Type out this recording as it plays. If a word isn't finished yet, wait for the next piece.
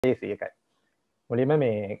ලේසි එකයි. මුලින්ම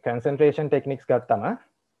මේ කන්සන්ට්‍රේෂන් ටෙක්නික්ස් ගත්තම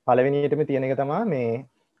පළවෙනියටම තියෙන එක තමයි මේ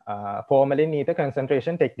ෆෝමලින් ඊට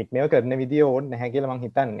කන්සන්ට්‍රේෂන් ටෙක්නික්. මේව කරන විදිය ඕනේ නැහැ කියලා මම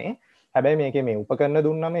හිතන්නේ. හැබැයි මේකේ මේ උපකරණ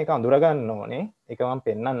දුන්නාම ඒක අඳුර ගන්න ඕනේ. ඒක මම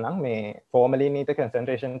පෙන්නන්නම්. මේ ෆෝමලින් ඊට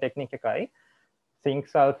කන්සන්ට්‍රේෂන් ටෙක්නික් එකයි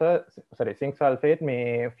සිංක් සල්ෆේට්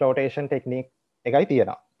මේ ෆ්ලෝටේෂන් ටෙක්නික් එකයි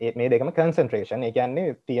තියෙනවා. මේ දෙකම කන්සන්ට්‍රේෂන්. ඒ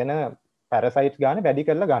කියන්නේ තියෙන පැරසයිට්ස් ගාන වැඩි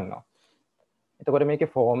කරලා ගන්නවා. එතකොට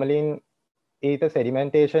මේකේ ෆෝමලින් ඊට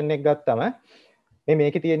සෙඩිමෙන්ටේෂන් එක ගත්තම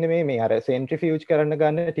මේකේ තියෙන්නේ මේ අර සෙන්ට්‍රිෆියුජ් කරන්න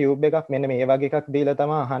ගන්න ටියුබ් එකක් මෙන්න මේ වගේ එකක් දීලා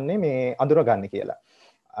තමයි අහන්නේ මේ අඳුර ගන්න කියලා.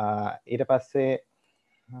 ඊට පස්සේ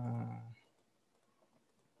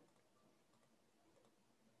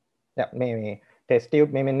මේ ටෙස්ට්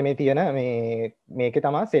ටියුබ් මෙන්න මේ තියෙන මේකේ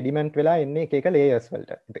තමයි සෙඩිමන්ට් වෙලා එන්නේ එක එක ලේයර්ස්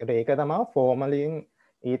වලට. ඒක තමයි ෆෝමලින්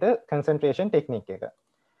ඊට කන්සන්ට්‍රේෂන් ටෙක්නික් එක.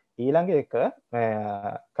 ඊළඟ එක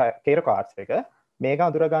කේරෝ කාඩ්ස් එක මේක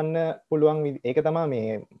අඳුර ගන්න පුළුවන් ඒක තමයි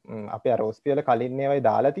මේ අපේ අර OSPE වල කලින් ඒවායි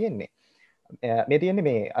දාලා තියෙන්නේ. මේ තියෙන්නේ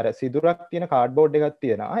මේ අර සිදුරක් තියෙන කාඩ්බෝඩ් එකක්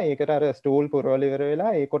තියෙනවා. ඒකට අර ස්ටූල් පුරවල ඉවර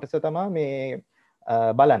වෙලා ඒ කොටස තමයි මේ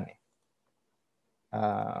බලන්නේ.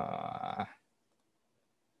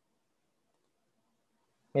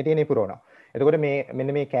 මේ තියෙන්නේ පුරවනවා. එතකොට මේ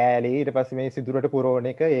මෙන්න මේ කෑලි ඊට පස්සේ මේ සිදුරට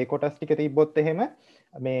පුරවන එක ඒ කොටස් ටික තිබ්බොත් එහෙම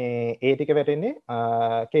මේ ඒ ටික වැටෙන්නේ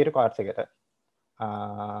කේරෝ කාඩ්ස් එකට.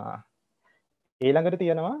 ඊළඟට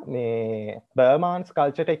තියෙනවා මේ බර්මාන්ස්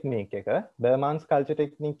කල්චර් ටෙක්නික් එක. බර්මාන්ස් කල්චර්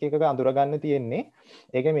ටෙක්නික් එකක අඳුර ගන්න තියෙන්නේ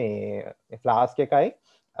ඒක මේ ෆ්ලාස්ක් එකයි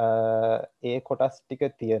ඒ කොටස් ටික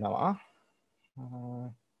තියෙනවා.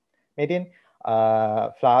 මේ තියෙන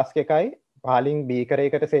ෆ්ලාස්ක් එකයි පාලින්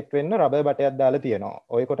බීකරයකට සෙට් වෙන්න රබර් බටයක් දාලා තියෙනවා.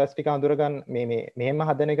 ওই කොටස් ටික අඳුර ගන්න මේ මෙහෙම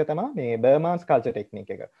හදන එක තමයි මේ බර්මාන්ස් කල්චර් ටෙක්නික්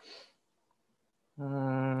එක.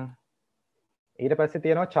 ඊට පස්සේ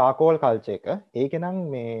තියෙනවා චාකෝල් කල්චර් එක. ඒකේ නම්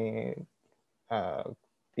මේ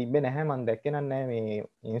තිබ්බේ නැහැ මම දැක්කේ නැහැ මේ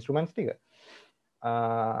ඉන්ස්ට්‍රුමන්ට්ස් ටික.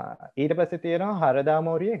 ඊට පස්සේ තියෙනවා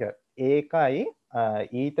හරදාමෝරිය එක. ඒකයි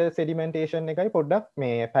ඊට සෙඩිමෙන්ටේෂන් එකයි පොඩ්ඩක්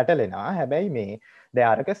මේ පැටලෙනවා. හැබැයි මේ දැන්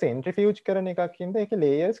අරක සෙන්ට්‍රිෆියුජ් කරන එකක් හින්දා ඒකේ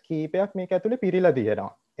ලේයර්ස් කීපයක් මේක ඇතුලේ පිරීලා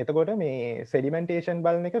තියෙනවා. එතකොට මේ සෙඩිමෙන්ටේෂන්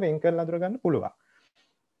බලන එක වෙන් කරලා අඳුර ගන්න පුළුවන්.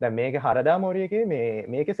 දැන් මේකේ හරදාමෝරිය එකේ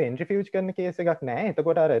මේකේ සෙන්ට්‍රිෆියුජ් කරන කේස් එකක් නැහැ.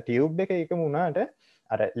 එතකොට අර ටියුබ් එක එකම වුණාට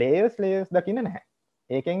අර ලේයර්ස් දකින්න නැහැ.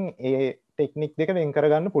 ඒකෙන් ඒ ටෙක්නික් දෙක වෙන්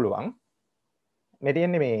කරගන්න පුළුවන්. මේ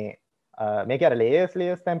තියෙන්නේ මේකේ අර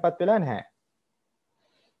ලේයර්ස් තැන්පත් වෙලා නැහැ.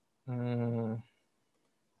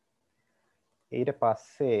 ඊට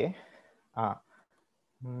පස්සේ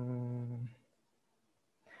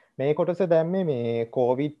මේ කොටස දැම්මේ මේ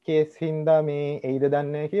කොවිඩ් කේස් හින්දා මේ එයිද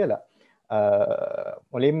දන්නේ කියලා.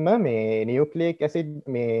 මුලින්ම මේ නියුක්ලියික් ඇසිඩ්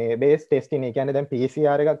මේ බේස් ටෙස්ටින් ඒ කියන්නේ දැන්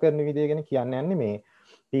PCR එකක් කරන විදිය ගැන කියන්න යන්නේ මේ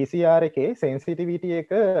PCR එකේ සෙන්සිටිවිටි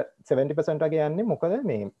එක 70% වගේ යන්නේ මොකද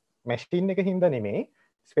මේ මැෂින් එක හින්දා නෙමෙයි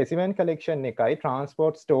ස්පෙසිමන් කලෙක්ෂන් එකයි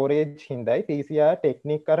ට්‍රාන්ස්පෝර්ට් ස්ටෝරේජ් හින්දායි PCR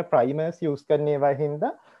ටෙක්නික් අර ප්‍රයිමර්ස් යූස් කරන ඒවා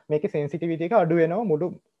හින්දා මේකේ සෙන්සිටිවිටි එක අඩු වෙනවා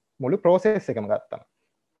මුළු process එකම ගත්තම.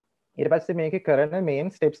 ඊට පස්සේ මේකේ කරන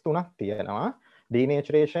මේන් ස්ටෙප්ස් තුනක් තියෙනවා.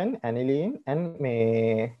 denaturation, annealing and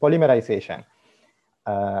මේ polymerization.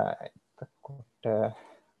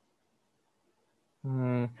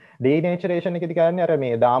 denaturation එකේදී කරන්නේ අර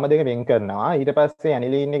මේ දාම දෙක වෙන් කරනවා. ඊට පස්සේ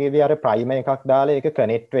annealing එකේදී අර primer එකක් දාලා ඒක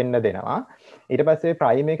connect වෙන්න දෙනවා. ඊට පස්සේ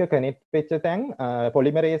primer එක connect වෙච්ච තැන්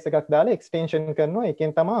polymerase එකක් දාලා extension කරනවා.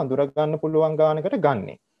 ඒකෙන් තමයි අඳුර ගන්න පුළුවන් ගානකට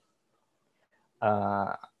ගන්නෙ.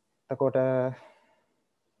 එතකොට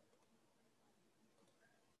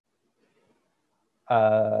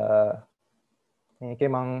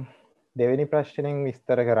මේකේ මං දෙවෙනි ප්‍රශ්නෙන්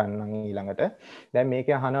විස්තර කරන්නම් ඊළඟට. දැන්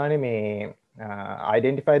මේකේ අහනවානේ මේ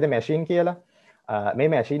identify the machine කියලා. මේ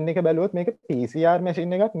මැෂින් එක බැලුවොත් මේක PCR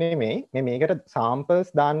මැෂින් එකක් නෙමෙයි. මේකට samples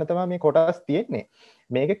දාන්න තමයි මේ කොටස් තියෙන්නේ.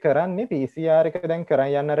 මේක කරන්නේ PCR එක දැන්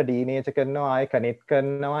කරන් යන අර DNA කරනවා ආයෙ connect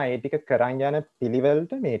කරනවා ඒ ටික කරන් යන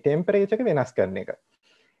පිළිවෙලට මේ temperature එක වෙනස් කරන එක.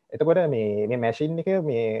 එතකොට මේ මැෂින් එක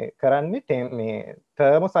මේ කරන්නේ මේ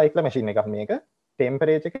thermocycle මැෂින් එකක් මේක.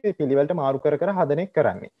 temperature එක පිළිවෙලට මාරු කර හදන එක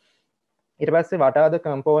කරන්නේ. ඊට පස්සේ what are the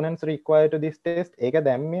components required to this test? ඒක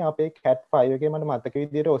දැම්මේ අපේ cat 5 එකේ මට මතක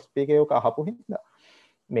විදියට OSPE එකේ ඔක අහපු හින්දා.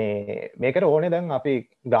 මේකට ඕනේ දැන් අපි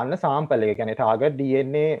ගන්න sample එක. කියන්නේ target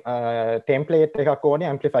DNA template එකක් ඕනේ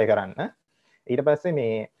amplify කරන්න. ඊට පස්සේ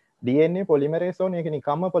මේ DNA polymerase ඕනේ. ඒක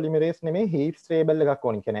නිකම්ම polymerase නෙමෙයි heat stable එකක්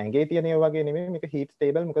ඕනේ. කියන්නේ ඇඟේ තියෙන ඒවා වගේ නෙමෙයි මේක heat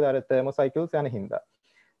stable. මොකද අර thermocycles යන හින්දා.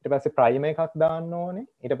 ඊට පස්සේ primer එකක් දාන්න ඕනේ.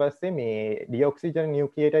 ඊට පස්සේ මේ deoxygen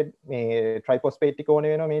nucleated මේ triphosphate ටික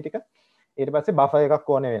ඕනේ වෙනවා මේ ටික. ඊට පස්සේ බෆර් එකක්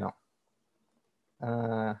ඕනේ වෙනවා.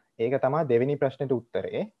 ඒක තමයි දෙවෙනි ප්‍රශ්නෙට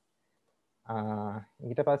උත්තරේ.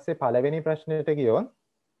 ඊට පස්සේ පළවෙනි ප්‍රශ්නෙට ගියොත්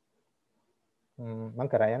මං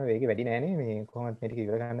කරා යන වේගෙ වැඩි නෑනේ මේ කොහොමද මේ ටික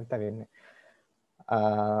ඉවර කරන්න නැත්නම් වෙන්නේ.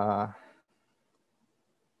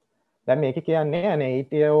 දැන් මේක කියන්නේ an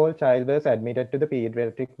 8-year-old child was admitted to the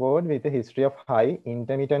pediatric ward with a history of high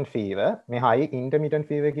intermittent fever. මේ high intermittent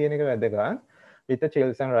fever කියන එක වැදගත්. With the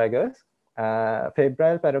chills and rigors.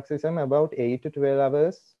 Febrile paroxysm about 8 to 12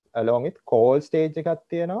 hours along with cold stage එකක්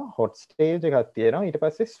තියෙනවා, hot stage එකක් තියෙනවා. ඊට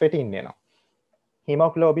පස්සේ sweating එනවා.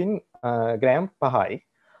 hemoglobin gram 5යි.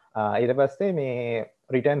 ඊට පස්සේ මේ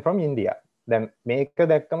return from India. දැන් මේක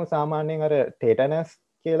දැක්කම සාමාන්‍යයෙන් අර tetanus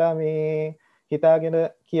කියලා මේ හිතාගෙන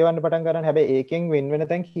කියවන්න පටන් ගන්න. හැබැයි ඒකෙන් වෙන වෙන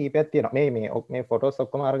තැන් කීපයක් තියෙනවා. මේ ෆොටෝස්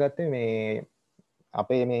ඔක්කොම අරගත්තේ මේ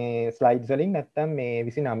අපේ මේ ස්ලයිඩ්ස් වලින් නැත්තම් මේ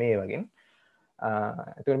 29 වගේ.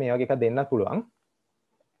 ඒතකොට මේ වගේ එකක් දෙන්නත් පුළුවන්.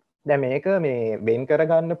 දැන් මේක මේ වෙන්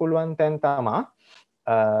කරගන්න පුළුවන් තැන් තමා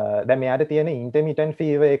දැන් මෙයාට තියෙන intermittent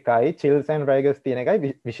fever එකයි chills and rigors තියෙන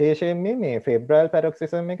එකයි විශේෂයෙන් මේ febrile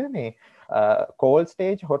paroxysm එක මේ cold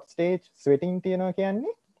stage hot stage sweating තියෙනවා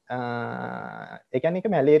කියන්නේ ඒ කියන්නේ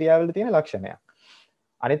ඒක මැලේරියා වල තියෙන ලක්ෂණයක්.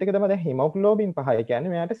 අනිත් එක තමයි දැන් hemoglobin 5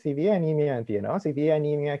 කියන්නේ මෙයාට severe anemia තියෙනවා. severe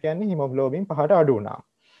anemia කියන්නේ hemoglobin 5ට අඩු වුණා.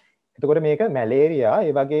 එතකොට මේක මැලේරියා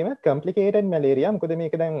ඒ වගේම complicated මැලේරියා. මොකද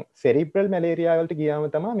මේක දැන් cerebral මැලේරියා වලට ගියාම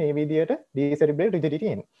තමයි මේ විදියට cerebral rigidity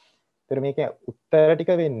එන්නේ. ඒතර මේක උත්තර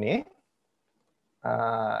ටික වෙන්නේ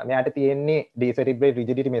මෙයාට තියෙන්නේ cerebral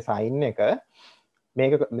rigidity මේ sign එක.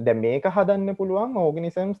 මේක හදන්න පුළුවන්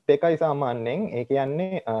organisms දෙකයි සාමාන්‍යයෙන්. ඒ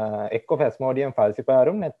කියන්නේ එක්ක Plasmodium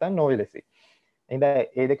falciparum නැත්නම් Novellesi. එහෙනම්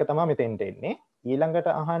ඒ දෙක තමයි මෙතෙන්ට එන්නේ. ඊළඟට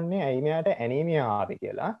අහන්නේ ඇයි මෙයාට ඇනීමියා ආවේ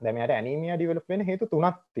කියලා. දැන් මෙයාට ඇනීමියා ඩෙවලොප් වෙන්න හේතු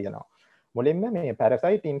තුනක් තියෙනවා. මුලින්ම මේ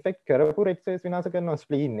parasite infect කරපු red cells විනාශ කරනවා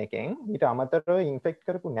spleen එකෙන්. ඊට අමතරව infect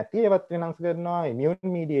කරපු නැති ඒවත් විනාශ කරනවා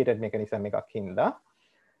immune mediated mechanism එකක් හින්දා.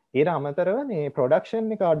 ඊට අමතරව මේ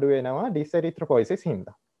production එක අඩු වෙනවා dyserythropoiesis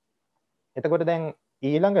හින්දා. එතකොට දැන්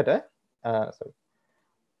ඊළඟට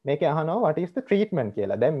මේක අහනවා what is the treatment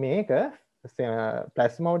කියලා. දැන් මේක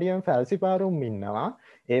Plasmodium falciparum ඉන්නවා.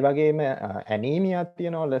 ඒ වගේම anemia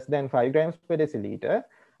තියෙනවා less than 5 grams per deciliter.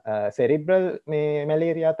 cerebral මේ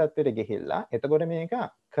මැලේරියා තත්ත්වයට ගිහිල්ලා. එතකොට මේක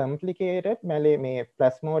complicated මේ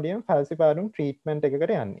Plasmodium falciparum treatment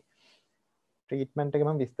එකකට යන්නේ. treatment එක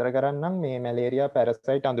මම විස්තර කරන්නම් මේ මැලේරියා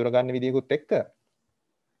parasite අඳුරගන්න විදියකුත් එක්ක.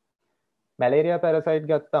 මැලේරියා පැරසයිට්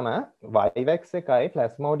ගත්තම වයිවැක්ස් එකයි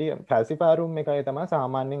Plasmodium falciparum එකයි තමයි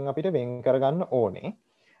සාමාන්‍යයෙන් අපිට වෙන් කරගන්න ඕනේ.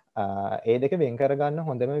 ඒ දෙක වෙන් කරගන්න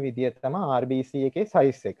හොඳම විදිය තමයි RBC එකේ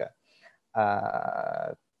size එක.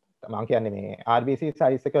 මම කියන්නේ මේ RBC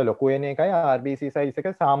size එක ලොකු වෙන එකයි RBC size එක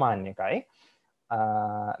සාමාන්‍ය එකයි.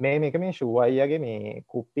 මේක මේ ෂූ අයියාගේ මේ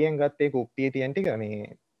කුප්පියෙන් ගත්තේ කුප්පියේ තියෙන ටික මේ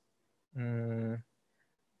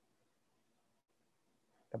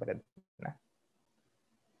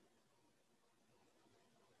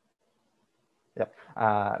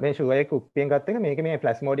මේ ෂුවර් කුප්පියෙන් ගත්ත එක මේක මේ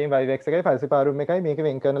Plasmodium vivax එකයි falciparum එකයි මේක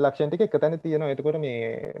වෙන් කරන ලක්ෂණ ටික එක තැන තියෙනවා. එතකොට මේ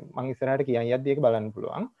මම ඉස්සරහට කියන් යද්දී ඒක බලන්න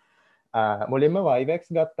පුළුවන්. මුලින්ම vivax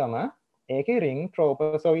ගත්තම ඒකේ ring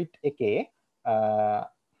tropozoite එකේ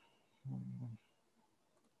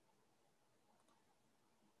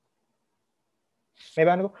මේ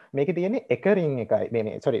බලන්නකෝ මේකේ තියෙන්නේ එක ring එකයි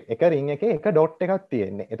මේ sorry එක ring එකේ එක dot එකක්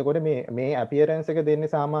තියෙන්නේ. එතකොට මේ appearance එක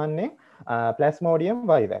දෙන්නේ සාමාන්‍යයෙන් Plasmodium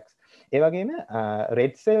vivax. ඒ වගේම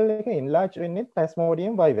red cell එක enlarge වෙන්නේ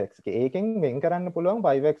Plasmodium vivax එකේ. ඒකෙන් වෙන් කරන්න පුළුවන්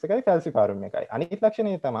vivax එකයි falciparum එකයි. අනිත්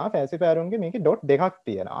ලක්ෂණය තමයි falciparum ගේ මේකේ dot දෙකක්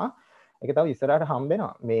තියෙනවා. ඒක තව ඉස්සරහට හම්බ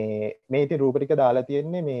වෙනවා. මේ ඉතින් රූප ටික දාලා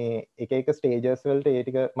තියෙන්නේ මේ එක stages වලට ඒ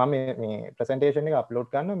ටික මම මේ presentation එක upload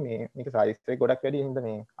කරනවා. මේක size එක ගොඩක් වැඩි හින්දා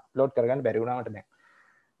මේ upload කරගන්න බැරි වුණාට දැන්.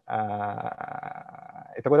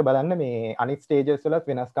 එතකොට බලන්න මේ අනිත් stages වලත්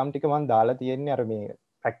වෙනස්කම් ටික මම දාලා තියෙන්නේ අර මේ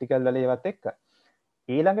practical වල ඒවත් එක්ක.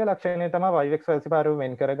 ඊළඟ ලක්ෂණය තමයි vivax falciparum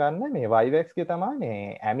වෙන් කරගන්න මේ vivax ගේ තමයි මේ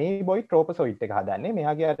amoeboid tropozoite එක හදන්නේ.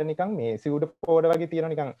 මෙයාගේ අර නිකන් මේ pseudopoda වගේ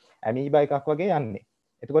තියෙන නිකන් amoeba එකක් වගේ යන්නේ.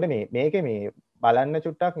 එතකොට මේකේ මේ බලන්න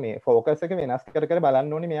චුට්ටක් මේ focus එක වෙනස් කර කර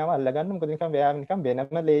බලන්න ඕනේ මෙයාව අල්ලගන්න. මොකද නිකන් මෙයා නිකන්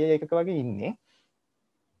වෙනම layer එකක වගේ ඉන්නේ.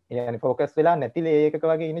 ඒ කියන්නේ focus වෙලා නැති layer එකක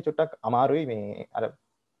වගේ ඉන්නේ චුට්ටක් අමාරුයි මේ අර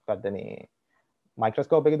මොකද්ද මේ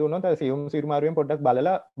මයික්‍රොස්කෝප් එකේ දුන්නොත් අර සියුම් සිරුමාරුවෙන් පොඩ්ඩක්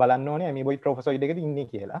බලලා බලන්න ඕනේ amoeboid tropozoite එකද ඉන්නේ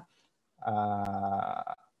කියලා.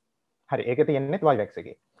 හරි ඒක තියෙන්නේ vivax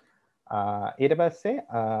එකේ. ඊට පස්සේ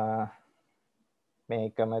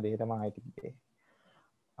මේකම දේ තමයි තිබ්බේ.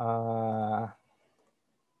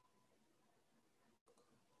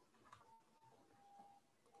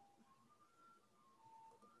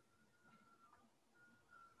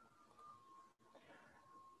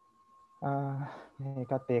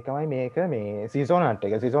 මේකත් ඒකමයි මේක මේ සිසෝනට්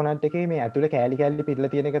එක සිසෝනට් එකේ මේ ඇතුලේ කෑලි කෑලි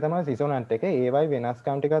පිරලා තියෙන එක තමයි සිසෝනට් එක. ඒවයි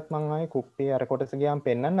වෙනස්කම් ටිකත් මම ආයේ කුප්පියේ අර කොටස ගියාම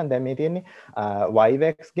පෙන්නන්නම්. දැන් මේ තියෙන්නේ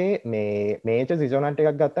YVX ගේ මේ මේජර් සිසෝනට්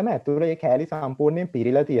එකක් ගත්තම ඇතුලේ ඒ කෑලි සම්පූර්ණයෙන්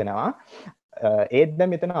පිරලා තියෙනවා. ඒත්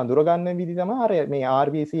දැන් මෙතන අඳුරගන්න විදි තමයි අර මේ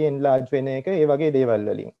RBC enlarge වෙන එක ඒ වගේ දේවල්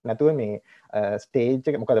වලින්. නැතුව මේ ස්ටේජ්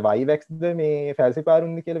එක මොකද YVX ද මේ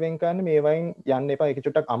ෆැල්සිපාරුන්ද කියලා වෙන් කරන්න මේ වයින් යන්න එපා. ඒක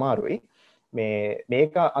චුට්ටක් අමාරුයි.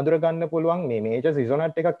 මේක අඳුරගන්න පුළුවන් මේ මේජර්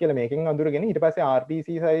සිසෝනට් එකක් කියලා මේකෙන් අඳුරගෙන ඊට පස්සේ RBC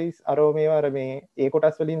size අරෝ මේවා අර මේ ඒ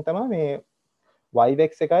කොටස් වලින් තමයි මේ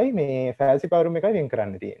YVX එකයි මේ ෆැල්සිපාරුම් එකයි වෙන්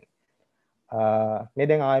කරන්න තියෙන්නේ. මේ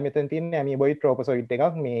දැන් ආයෙ මෙතන තියෙන්නේ ඇමීබොයිඩ් ට්‍රෝපොසොයිඩ්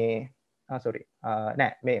එකක් මේ සෝරි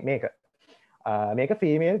නෑ මේක මේක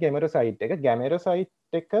ෆීමේල් ගැමෙරොසයිට් එක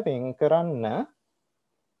ගැමෙරොසයිට් එක වෙන් කරන්න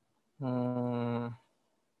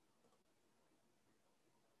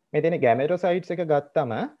මෙතන ගැමෙරොසයිට්ස් එක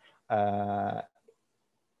ගත්තම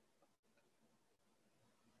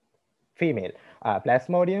ෆීමේල්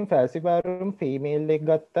ප්ලස්මෝඩියම් ෆැල්සිපාරුම් ෆීමේල් එක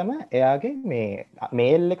ගත්තම එයාගේ මේ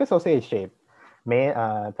මේල් එක සොසේජ් ෂේප් මේ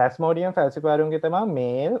ප්ලස්මෝඩියම් ෆැල්සිපාරුම්ගේ තමා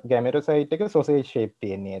මේල් ගැමෙරොසයිට් එක සොසේජ් ෂේප්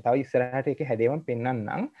තියෙන්නේ. තව ඉස්සරහට ඒක හැදෙවම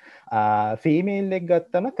පෙන්නන්නම්. ෆීමේල් එක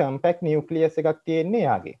ගත්තම කම්පැක්ට් නියුක්ලියස් එකක් තියෙන්නේ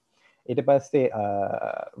එයාගේ. ඊට පස්සේ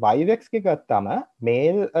YVX එක ගත්තම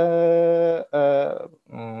මේල්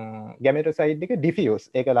ගැමෙරොසයිට් එක ඩිෆියුස්.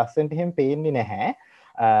 ඒක ලස්සනට එහෙම පේන්නේ නැහැ.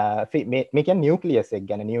 මේක නියුක්ලියස් එක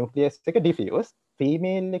ගැන නියුක්ලියස් එක ඩිෆියුස්.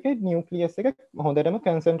 ෆීමේල් එක නියුක්ලියස් එක හොඳටම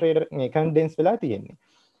කන්සන්ට්‍රේටඩ් මේ කන්ඩෙන්ස් වෙලා තියෙන්නේ.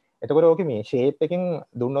 එතකොට ඕකේ මේ ෂේප් එකෙන්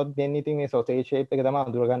දුන්නොත් දෙන්නේ ඉතින් මේ සොසේජ් ෂේප් එක තමයි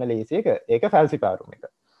අඳුර ගන්න ලේසි එක. ඒක ෆැල්සිපාරුම් එක.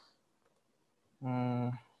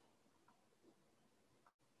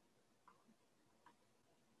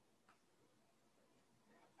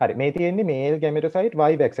 හරි මේ තියෙන්නේ මේල් ගැමෙටොසයිට්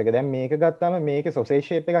YVX එක. දැන් මේක ගත්තාම මේකේ සොසේජ්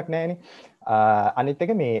ෂේප් එකක් නැහැනේ. අනිත්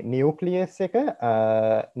එක මේ නියුක්ලියස්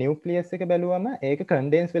එක බැලුවම ඒක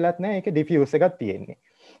කන්ඩෙන්ස් වෙලත් නැහැ. ඒක ඩිෆියුස් එකක් තියෙන්නේ.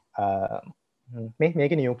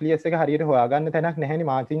 මේක නියුක්ලියස් එක හරියට හොයාගන්න තැනක් නැහැනේ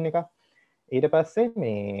මාර්ජින් එක. ඊට පස්සේ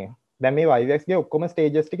මේ දැන් මේ YVX ගේ ඔක්කොම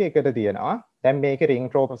ස්ටේජස් ටික එකට තියෙනවා. දැන් මේකේ රින්ග්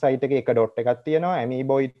ට්‍රෝපොසයිට් එකේ එක ඩොට් එකක් තියෙනවා.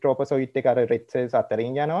 ඇමීබොයිඩ් ට්‍රෝපොසොයිට් එක අර රෙඩ් සෙල්ස්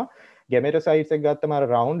අතරින් යනවා. ගැමෙටොසයිට්ස් එක ගත්තම අර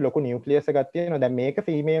රවුන්ඩ් ලොකු නියුක්ලියස් එකක් තියෙනවා. දැන් මේක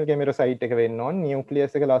ෆීමේල් ගැමෙටොසයිට් එක වෙන්න ඕන.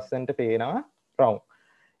 නියුක්ලියස් එක ලස්සනට පේනවා රවුන්ඩ්.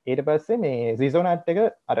 ඊට පස්සේ මේ සිසෝනට් එක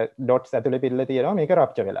අර ඩොට්ස් ඇතුලේ පිරලා තියෙනවා. මේක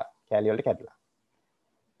රප්චර් වෙලා කැලි වලට කැඩලා.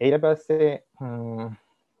 ඊට පස්සේ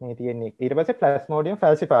මේ තියෙන්නේ ඊට පස්සේ ප්ලාස්මෝඩියම්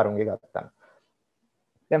ෆැල්සිපාරුම්ගේ ගත්තා.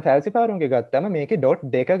 දැන් ෆැල්සිපාරුම්ගේ ගත්තම මේකේ ඩොට්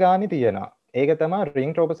දෙක ගානේ තියෙනවා. ඒක තමයි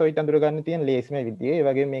රින්ග් ට්‍රෝපොසොයිට් අඳුර ගන්න තියෙන ලේසිම විදිය. ඒ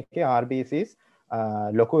වගේම මේකේ RBCs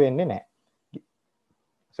ලොකු වෙන්නේ නැහැ.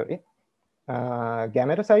 සෝරි.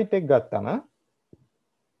 ගැමෙටොසයිට් එක ගත්තම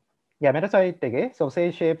ගැමෙටොසයිට් එකේ සොසේජ්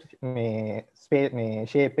ෂේප් මේ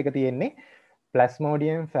ෂේප් එක තියෙන්නේ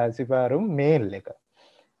ප්ලාස්මෝඩියම් ෆැල්සිපාරුම් මේල් එක.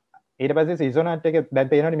 ඊට පස්සේ සිසෝනට් එක දැන්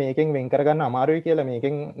පේනවනේ මේකෙන් වෙන් කරගන්න අමාරුයි කියලා.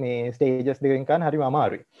 මේකෙන් මේ ස්ටේජස් දෙක වෙන් කරන්න හරිම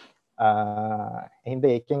අමාරුයි. එහෙනම්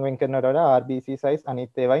ඒකෙන් වෙන් කරනවට වඩා RBC size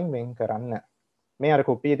අනිත් ඒවායින් වෙන් කරන්න. මේ අර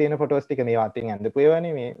කුප්පියේ තියෙන ෆොටෝස් ටික මේවා අතින් ඇඳපු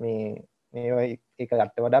ඒවානේ මේවා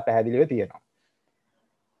ඒකට වඩා පැහැදිලිව තියෙනවා.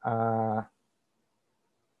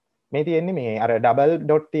 මේ තියෙන්නේ මේ අර ඩබල්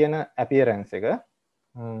ඩොට් තියෙන අපියරන්ස් එක.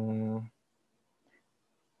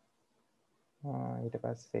 ඊට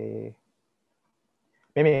පස්සේ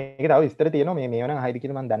මේක තව විස්තර තියෙනවා. මේ මේව නම් හයිද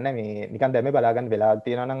කියලා මම දන්නේ නැහැ. මේ නිකන් දැම්මේ බලා ගන්න වෙලා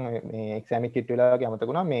තියෙනවා නම් මේ එක්සෑම් එක කිට් වෙලා වගේ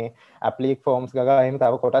අමතකුණා. මේ ඇප්ලික් ෆෝම්ස් ගගා එහෙම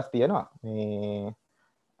තව කොටස් තියෙනවා. මේ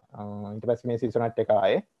ඊට පස්සේ මේ සිසෝනට් එක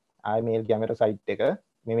ආයේ මේල් ගැමෙටොසයිට් එක.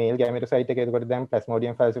 මේ මේල් ගැමෙටොසයිට් එක එතකොට දැන්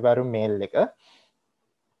ප්ලාස්මෝඩියම් ෆැල්සිපාරුම් මේල් එක.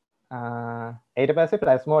 ඊට පස්සේ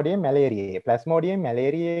ප්ලාස්මෝඩියම් මැලේරියා. ප්ලාස්මෝඩියම්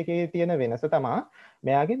මැලේරියා එකේ තියෙන වෙනස තමයි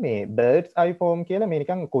මෙයාගේ මේ බර්ඩ්ස් අයි ෆෝම් කියලා මේ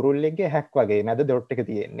නිකන් කුරුල්ලෙක්ගේ හැක් වගේ මැද ඩොට් එක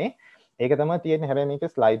තියෙන්නේ. ඒක තමයි තියෙන්නේ. හැබැයි මේක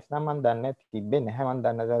ස්ලයිඩ්ස් නම් මම දන්නේ තිබ්බේ නැහැ. මම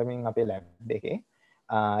දන්න තරමින් අපේ ලැබ් එකේ.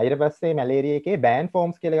 ඊට පස්සේ මැලේරියා එකේ බෑන්ඩ්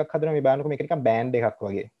ෆෝම්ස් කියලා එකක් හදනවා. මේ බලන්නකො මේක නිකන් බෑන්ඩ් එකක්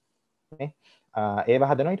වගේ. නේ? ඒව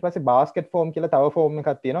හදනවා. ඊට පස්සේ බාස්කට් ෆෝම් කියලා තව ෆෝම් එකක්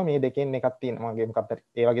තියෙනවා. මේ දෙකෙන් එකක් තියෙනවා. මගේ මොකක්ද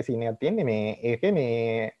ඒ වගේ සීන් එකක් තියෙන්නේ. මේ ඒකේ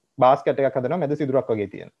මේ බාස්කට් එකක් හදනවා. මැද සිදුරක් වගේ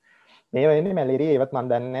තියෙනවා. මේවා එන්නේ මැලේරියා. ඒවත් මම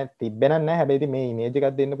දන්නේ තිබ්බේ නැහැ. හැබැයි ඉතින් මේ ඉමේජ්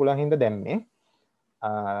එකක් දෙන්න පුළුවන් හින්දා දැම්මේ.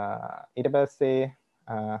 ඊට පස්සේ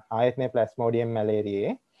ආයෙත් මේ ප්ලාස්මෝඩියම්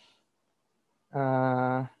මැලේරියා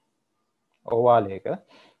ඕවාලේක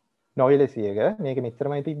නොයිලසියක මේක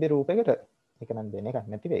මෙච්චරමයි තිබ්බේ රූපයකට. ඒක නම් දෙන එකක්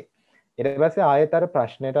නැති වෙයි. ඊට පස්සේ ආයෙත් අර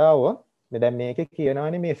ප්‍රශ්නෙට ආවොත් දැන් මේකේ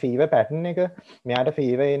කියනවානේ මේ ෆීවර් පැටර්න් එක. මෙයාට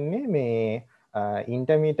ෆීවර් එන්නේ මේ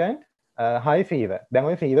ඉන්ටර්මිටන්ට් හයි ෆීවර්. දැන්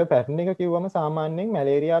ওই ෆීවර් පැටර්න් එක කිව්වම සාමාන්‍යයෙන්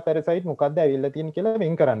මැලේරියා පැරසයිට් මොකක්ද ඇවිල්ලා තියෙන්නේ කියලා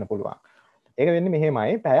වෙන් කරන්න පුළුවන්. ඒක වෙන්නේ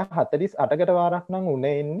මෙහෙමයි. පැය 48කට වාරක් නම් උණ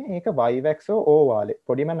එන්නේ. ඒක YVX ඕවාලේ.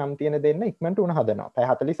 පොඩිම නම් තියෙන දෙන්න ඉක්මනට උණ හදනවා. පැය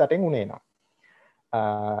 48න් උණ එනවා.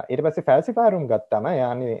 ඊට පස්සේ ෆැල්සිෆාරුම් ගත්තම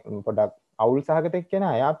යන්නේ පොඩක් අවුල් සහගත එක්කෙන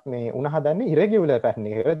අයත් මේ උණ හදන්නේ ඉරෙගියුලර් පැටර්න්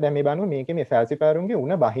එකකට. දැන් මේ බලමු මේකේ මේ ෆැල්සිෆාරුම්ගේ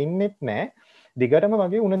උණ බහින්නෙත් නැහැ. දිගටම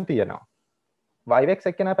වගේ උණ තියෙනවා. වයිවෙක්ස්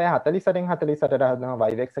එක්කෙනා පැය 48න් 48ට හදනවා.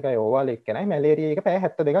 වයිවෙක්ස් එකයි ඕවල් එක්කෙනයි මැලේරියා එක පැය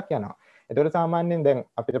 72ක් යනවා. ඒතකොට සාමාන්‍යයෙන් දැන්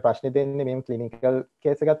අපිට ප්‍රශ්නේ දෙන්නේ මේ ක්ලිනිකල්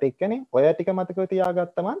කේස් එකත් එක්කනේ. ඔය ටික මතකව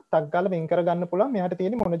තියාගත්තම ටක් ගාලා වෙන් කර ගන්න පුළුවන් මෙයාට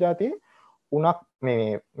තියෙන මොන જાතියේ උණක්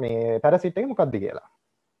මේ පැරසිට් එක මොකක්ද කියලා.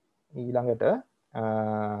 ඊළඟට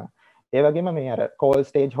ඒ වගේම මේ අර කෝල්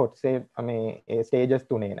ස්ටේජ් හොට් මේ ස්ටේජස්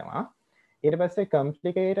තුනේ එනවා. ඊට පස්සේ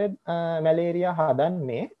කම්ප්ලිකේටඩ් මැලේරියා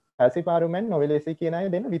හදන්නේ පැසිපාරුමෙන් නොවෙලෙසි කියන අය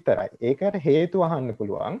දෙන්න විතරයි. ඒකට හේතු අහන්න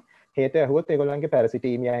පුළුවන්. හේතු ඇහුවොත් ඒගොල්ලන්ගේ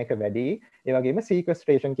පැරසිටීමියා එක වැඩි. ඒ වගේම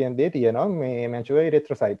සීක්වෙස්ට්‍රේෂන් කියන දේ තියෙනවා මේ මැචුවර්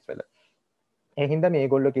ඉරිත්‍රොසයිට්ස් වල. ඒ හින්දා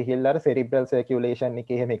මේගොල්ලෝ කිහිල්ලා අර සෙරිබ්‍රල් සර්කියුලේෂන්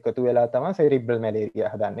එකේ එහෙම එකතු වෙලා තමයි සෙරිබ්‍රල්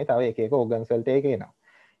මැලේරියා හදන්නේ. තව එක එක ඕගන්ස් වලට ඒක එනවා.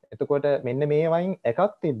 එතකොට මෙන්න මේ වයින්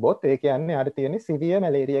එකක් තිබ්බොත් ඒ කියන්නේ අර තියෙන සිවියර්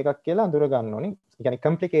මැලේරියා එකක් කියලා අඳුර ගන්න ඕනේ. ඒ කියන්නේ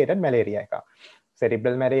කම්ප්ලිකේටඩ් මැලේරියා එකක්.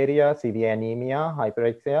 cerebral malaria, severe anemia,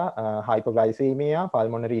 hyperexia, hypoglycemia,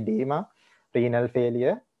 pulmonary edema, renal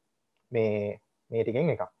failure මේ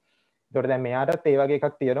ටිකෙන් එකක්. ඒතකොට දැන් මෙයාටත් ඒ වගේ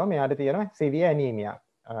එකක් තියෙනවා. මෙයාට තියෙනවා severe anemia.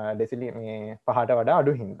 ඩෙසිලි මේ 5ට වඩා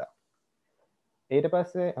අඩු හින්දා. ඊට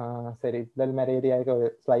පස්සේ cerebral malaria එක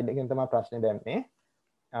ස්ලයිඩ් එකෙන් තමයි ප්‍රශ්නේ දැම්මේ.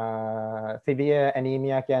 severe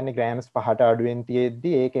anemia කියන්නේ grams 5ට අඩුවෙන්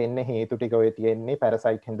තියෙද්දි ඒක එන්නේ හේතු ටික ඔය තියෙන්නේ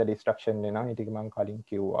parasite හින්දා destruction වෙනවා. මේ ටික මම කලින්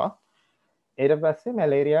කිව්වා. ඊට පස්සේ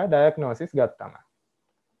මැලේරියා ඩයග්නෝසිස් ගත්තම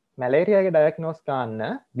මැලේරියාගේ ඩයග්නෝස්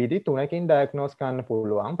කරන්න විදි 3කින් ඩයග්නෝස් කරන්න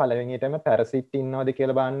පුළුවන්. පළවෙනියටම පැරසිට් ඉන්නවද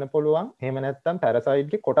කියලා බලන්න පුළුවන්. එහෙම නැත්නම්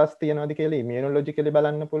පැරසයිට්ගේ කොටස් තියෙනවද කියලා ඉම්යුනොලොජිකලි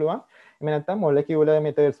බලන්න පුළුවන්. එහෙම නැත්නම් මොලිකියුලර්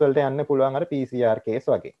මෙතඩ්ස් වලට යන්න පුළුවන් අර PCR කේස්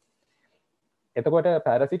වගේ. එතකොට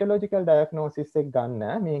පැරසිටොලොජිකල් ඩයග්නෝසිස් එක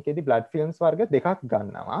ගන්න මේකෙදි බ්ලඩ් ෆිල්ම්ස් වර්ග දෙකක්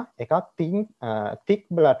ගන්නවා. එකක් thick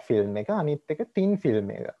blood film එක, අනිත් එක thin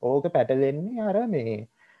film එක. ඕක පැටලෙන්නේ අර මේ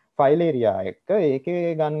ෆයිලේරියා එක.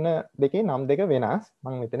 ඒකේ ගන්න දෙකේ නම් දෙක වෙනස්.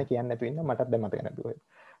 මම මෙතන කියන්නේ නැතුව ඉන්න මටත් දැන් මතක නැතුව.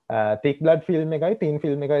 thick blood film එකයි thin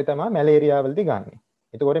film එකයි තමයි මැලේරියා වලදී ගන්නෙ.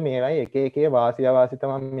 එතකොට මේවයි එක එකේ වාසිය අවාසි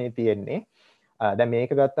තමයි මේ තියෙන්නේ. දැන්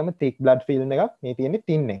මේක ගත්තම thick blood film එකක්, මේ තියෙන්නේ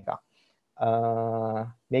thin එකක්.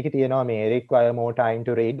 මේකේ තියෙනවා මේ require more time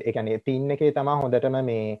to read. ඒ කියන්නේ thin එකේ තමයි හොඳටම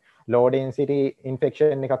මේ low density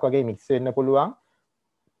infection එකක් වගේ mix වෙන්න පුළුවන්.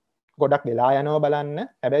 ගොඩක් වෙලා යනවා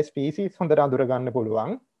බලන්න. හැබැයි species හොඳට අඳුර ගන්න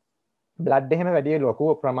පුළුවන්. බ්ලඩ් එහෙම වැඩි ලොකු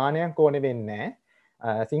ප්‍රමාණයක් ඕනේ වෙන්නේ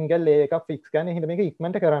නැහැ. සිංගල් ලේයර් එකක් ෆික්ස් කරන්න හින්දා මේක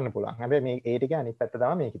ඉක්මනට කරන්න පුළුවන්. හැබැයි මේ ඒ ටික අනිත් පැත්ත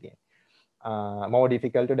තමයි මේකේ තියෙන්නේ. More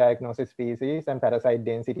difficult to diagnose species and parasite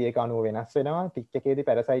density එක අනුව වෙනස් වෙනවා. ටික් එකේදී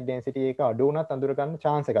parasite density එක අඩු වුණත් අඳුර ගන්න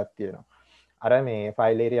chance එකක් තියෙනවා. අර මේ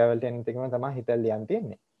ෆයිලේරියා වලට එන එකම තමයි හිතලා ලියන්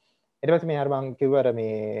තියෙන්නේ. ඊට පස්සේ මේ අර මම කිව්වර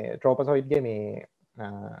මේ ට්‍රෝපසොයිඩ්ගේ මේ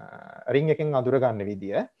රින් එකෙන් අඳුර ගන්න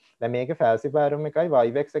විදිය. දැන් මේකේ ෆැල්සිපාරම් එකයි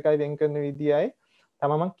වයිවෙක්ස් එකයි වෙන් කරන විදියයි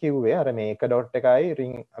තමම කිව්වේ. අර මේක ඩොට් එකයි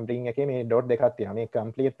රින් එකේ මේ ඩොට් දෙකක් තියෙනවා. මේ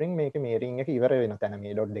කම්ප්ලීට් රින්, මේක මේ රින් එක ඉවර වෙන තැන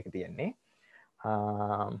මේ ඩොට් දෙක තියෙන්නේ.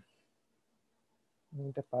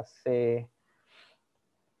 ඊට පස්සේ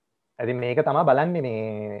ඉතින් මේක තමයි බලන්නේ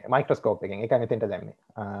මේ මයික්‍රොස්කෝප් එකෙන්. ඒකයි මෙතෙන්ට දැම්මේ.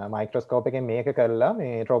 මයික්‍රොස්කෝප් එකෙන් මේක කරලා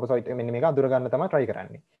මේ ට්‍රෝපසොයිඩ් මෙන්න මේක අඳුර ගන්න තමයි try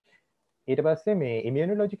කරන්නේ. ඊට පස්සේ මේ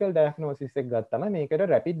ඉම්යුනොලොජිකල් ඩයග්නෝසිස් එක ගත්තම මේකට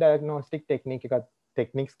රැපිඩ් ඩයග්නොස්ටික්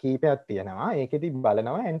ටෙක්නික්ස් කීපයක් තියෙනවා. ඒකෙදි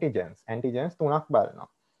බලනවා ඇන්ටිජන්ස් 3ක් බලනවා.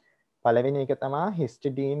 පළවෙනි එක තමයි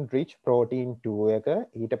histidine rich protein 2 එක,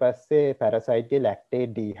 ඊට පස්සේ parasite ගේ lactate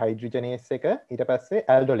dehydrogenase එක, ඊට පස්සේ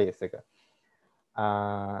aldolase එක.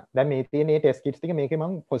 දැන් මේ තියෙන මේ ටෙස්ට් කිට්ස් ටික මේකේ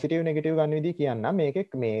මම පොසිටිව් නෙගටිව් ගන්න විදිහ කියන්නම්. මේකේ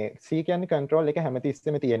මේ C කියන්නේ කන්ට්‍රෝල් එක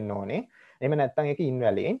හැමතිස්සෙම තියෙන්න ඕනේ. එහෙම නැත්නම් ඒක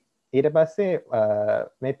ඉන්වැලිඩ්. ඊට පස්සේ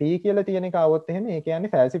මේ P කියලා තියෙන එක આવොත් එහෙම ඒ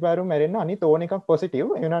කියන්නේ ෆැල්සිපාරුම් මැරෙන්න අනිත් ඕන එකක්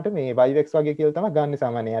පොසිටිව්. ඒ වුණාට මේ YX වගේ කියලා තමයි ගන්න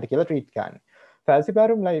සාමාන්‍යයෙන් යාට කියලා ට්‍රීට් කරන්නේ.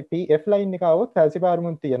 ෆැල්සිපාරුම් PF ලයින් එක આવොත්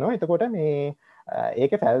ෆැල්සිපාරුම්ත් තියෙනවා. එතකොට මේ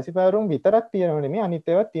ඒකේ ෆැල්සිපාරුම් විතරක් තියෙනව නෙමෙයි අනිත්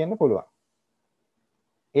ඒවාත් තියෙන්න පුළුවන්.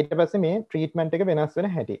 ඊට පස්සේ මේ ට්‍රීට්මන්ට් එක වෙනස්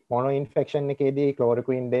වෙන හැටි. මොනෝ ඉන්ෆෙක්ෂන් එකේදී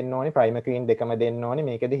ක්ලෝරොක්වින් දෙන්න ඕනේ, ප්‍රයිමක්වින් දෙකම දෙන්න ඕනේ.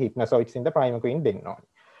 මේකේදී හිප්නොසොයිඩ්ස් ඉඳ ප්‍රයිමක්වින් දෙන්න ඕනේ.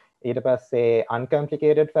 ඊට පස්සේ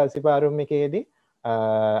අන්කම්ප්ලිකේටඩ් ෆැල්සිපාරුම් එකේදී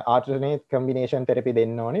ආල්ටර්නේට් කම්බිනේෂන් තෙරපි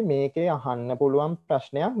දෙන්න ඕනේ. මේකේ අහන්න පුළුවන්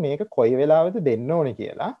ප්‍රශ්නයක් මේක කොයි වෙලාවද දෙන්න ඕනේ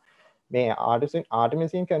කියලා. මේ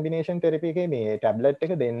ආර්ටමිසින් කම්බිනේෂන් තෙරපි එකේ මේ ටැබ්ලට්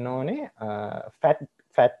එක දෙන්න ඕනේ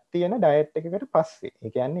ෆැට් තියෙන ඩයට් එකකට පස්සේ. ඒ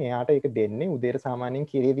කියන්නේ එයාට ඒක දෙන්නේ උදේට සාමාන්‍යයෙන්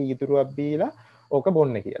කිරි වීදුරුවක් බීලා ඕක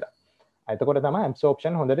බොන්න කියලා. එතකොට තමයි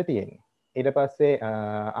ඇබ්සෝප්ෂන් හොඳට තියෙන්නේ. ඊට පස්සේ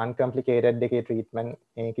අන්කම්ප්ලිකේටඩ් එකේ ට්‍රීට්මන්ට්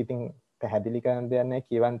මේක ඉතින් පැහැදිලි කරන්න දෙයක් නැහැ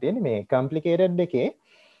කියවන් තියෙන්නේ. මේ කම්ප්ලිකේටඩ් එකේ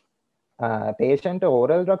patient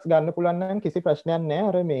oral drugs ගන්න පුළුවන් නම් කිසි ප්‍රශ්නයක් නැහැ.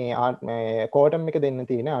 අර මේ කෝටම් එක දෙන්න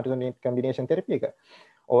තියෙන ආල්ටර්නේට් කම්බිනේෂන් තෙරපි එක.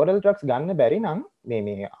 ඕරල් ඩ්‍රග්ස් ගන්න බැරි නම්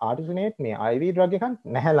මේ ආටිසිනේට් මේ IV ඩ්‍රග් එකක්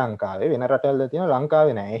නැහැ ලංකාවේ. වෙන රටවල් වල තියෙනවා,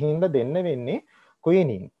 ලංකාවේ නැහැ. ඒ හින්දා දෙන්න වෙන්නේ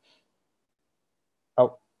ක්විනින්. ඔව්.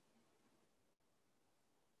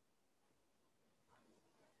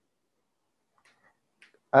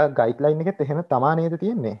 ගයිඩ්ලයින් එකෙත් එහෙම තමා නේද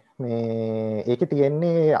තියෙන්නේ. මේ ඒකේ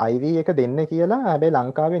තියෙන්නේ IV එක දෙන්න කියලා. හැබැයි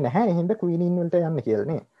ලංකාවේ නැහැ. ඒ හින්දා ක්විනින් වලට යන්න කියලා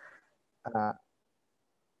නේ.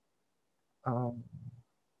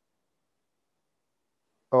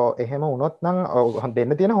 එහෙම වුණොත් නම්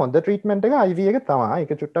දෙන්න තියෙන හොඳ ට්‍රීට්මන්ට් එක IV එක තමයි.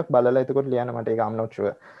 ඒක චුට්ටක් බලලා එතකොට ලියන්න මට ඒක I'm not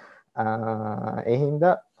sure. ඒ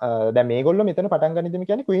හින්දා දැන් මේගොල්ලෝ මෙතන පටන් ගනිද්දිම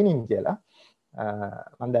කියන්නේ ක්වීනින් කියලා.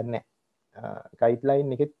 මම දන්නේ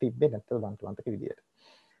ගයිඩ්ලයින් එකෙත් තිබ්බේ නැත්නම් මන්ට විදියට.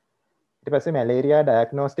 ඊට පස්සේ මැලේරියා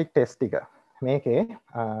ඩයග්නොස්ටික් ටෙස්ට් එක. මේකේ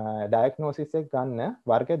ඩයග්නොසිස් එක ගන්න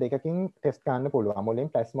වර්ග දෙකකින් ටෙස්ට් ගන්න පුළුවන්. මුලින්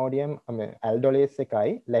ප්ලාස්මෝඩියම් ඇල්ඩෝලේස්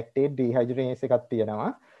එකයි ලැක්ටේට් ඩීහයිඩ්‍රේනේස් එකක්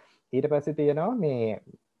තියෙනවා. ඊට පස්සේ තියෙනවා මේ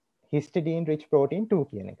histidine rich protein 2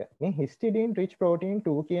 කියන එක. මේ histidine rich protein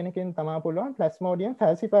 2 කියන එකෙන් තමයි පුළුවන් plasmodium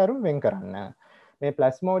falciparum වෙන් කරන්න. මේ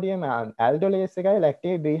plasmodium aldolase එකයි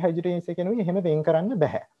lactate dehydrogenase එකනුයි එහෙම වෙන් කරන්න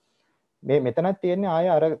බෑ. මේ මෙතනත් තියෙන්නේ ආය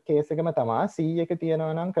අර කේස් එකම තමයි. C එක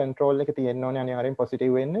තියෙනවා නම් control එක තියෙන්න ඕනේ අනිවාර්යෙන්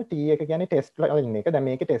positive වෙන්න. T එක කියන්නේ test line එක. දැන්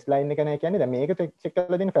මේකේ test line එක නැහැ කියන්නේ දැන් මේක check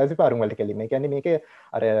කරලා දෙන falciparum වලට කෙලින්. මේ කියන්නේ මේකේ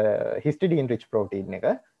අර histidine rich protein එක.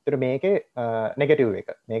 ඒතර මේකේ negative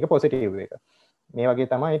එක. මේක positive එක. මේ වගේ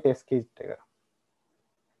තමයි ටෙස්ට් කිට් එක.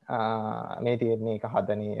 මේ තියෙන්නේ එක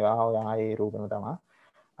හදන ඒවා ඔය ආයේ රූපම තමයි.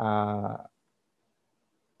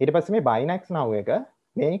 ඊට පස්සේ මේ බයිනැක්ස් නව් එක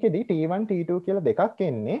මේකෙදි T1 T2 කියලා දෙකක්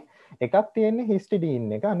එන්නේ. එකක් තියෙන්නේ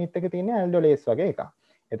හිස්ටිඩීන් එක, අනිත් එක තියෙන්නේ ඇල්ඩෝලේස් වගේ එකක්.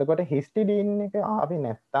 එතකොට හිස්ටිඩීන් එක ආවේ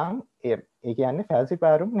නැත්තම් ඒ කියන්නේ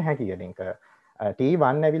falciparum නැහැ කියන එක.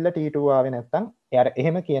 T1 ඇවිල්ලා T2 ආවේ නැත්තම් එයාර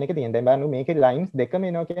එහෙම කියන එක තියෙන. දැන් බලන්න මේකේ ලයින්ස් දෙකම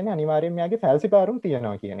එනවා කියන්නේ අනිවාර්යෙන්ම යාගේ falciparum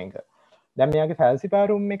තියෙනවා කියන එක. දැන් මෙයාගේ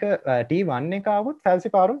falciparum එක T1 එක આવොත්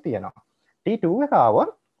falciparum තියෙනවා. T2 එක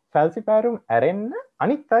આવොත් falciparum ඇරෙන්න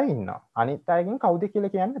අනිත් අය ඉන්නවා. අනිත් අයගෙන් කවුද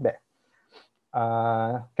කියලා කියන්න බෑ.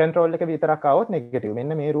 control එක විතරක් આવොත් negative.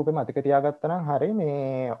 මෙන්න මේ රූපේ මතක තියාගත්තා නම් හරිය.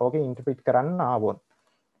 මේ ඕකේ interpret කරන්න ආවොත්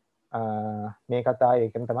මේ කතාව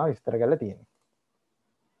ඒකෙන් තමයි විස්තර කරලා තියෙන්නේ.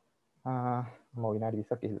 මම විනාඩි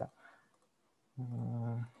 20ක් ඉල්ලලා.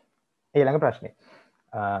 ඊළඟ ප්‍රශ්නේ.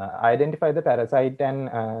 Identify the parasite and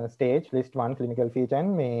stage, list one clinical feature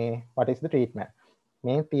and what is the treatment.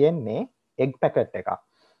 මේ තියෙන්නේ egg packet එක.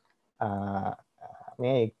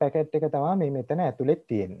 මේ egg packet එක තමයි මේ මෙතන ඇතුලේ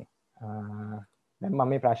තියෙන්නේ. දැන් මම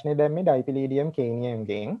මේ ප්‍රශ්නේ දැම්මේ Dipylidium caneum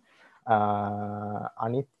ගෙන්.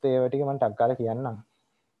 අනිත් ඒවා ටික මම ටක් ගාලා කියන්නම්.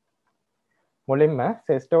 මුලින්ම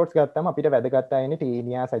සෙස්ටෝට්ස් ගත්තම අපිට වැදගත් අයනේ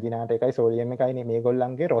ටීනියා සජිනාට එකයි සෝලියම් එකයි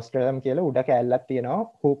මේගොල්ලන්ගේ රොස්ට්‍රලම් කියලා උඩ කෑල්ලක් තියෙනවා,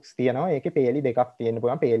 හුක්ස් තියෙනවා. ඒකේ පේලි දෙකක් තියෙන්න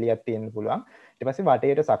පුළුවන්, පේලියක් තියෙන්න පුළුවන්. ඊට පස්සේ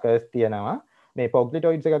වටේට සකර්ස් තියෙනවා. මේ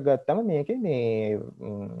පොග්ලිටොයිඩ්ස් එකක් ගත්තම මේකේ මේ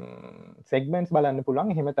සෙග්මන්ට්ස් බලන්න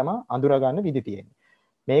පුළුවන්. එහෙම තමයි අඳුර ගන්න විදි තියෙන්නේ.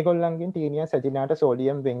 මේගොල්ලන්ගෙන් ටීනියා සජිනාට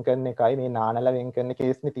සෝලියම් වෙන් කරන එකයි මේ නානලා වෙන් කරන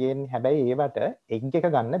කේස්නේ තියෙන්නේ. හැබැයි ඒවට එග් එක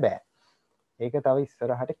ගන්න බෑ. ඒක තව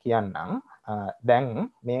ඉස්සරහට කියන්නම්. දැන්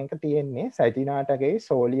මේක තියෙන්නේ සැජිනාටගේ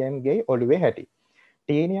සෝලියම්ගේ ඔළුවේ හැටි.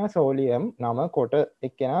 ටීනියා සෝලියම් නම කොට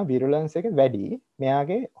එක්කෙනා විරුලන්ස් එක වැඩි.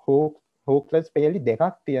 මෙයාගේ හූක්ලස් පේලි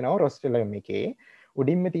දෙකක් තියෙනවා රොස්ටලම් එකේ.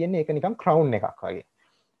 උඩින්ම තියෙන එක නිකන් ක්‍රවුන් එකක් වගේ.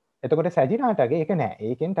 එතකොට සැජිනාටගේ ඒක නෑ.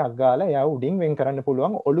 ඒකෙන් ටක් ගාලා එයා උඩින් වෙන් කරන්න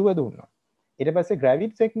පුළුවන් ඔළුව දුන්නා. ඊට පස්සේ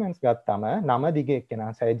ග්‍රැවිඩ් සෙග්මන්ට්ස් ගත්තම නම දිගේ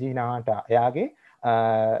එක්කෙනා සැජිනාට එයාගේ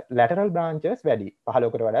ලැටරල් බ්‍රාන්චස් වැඩි.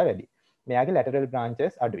 15කට වඩා වැඩි. මෙයාගේ ලැටරල්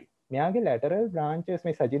බ්‍රාන්චස් අඩුයි. මෙයාගේ ලැටරල් බ්‍රාන්චස්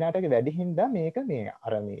මේ සජිනාටගේ වැඩි හින්දා මේක මේ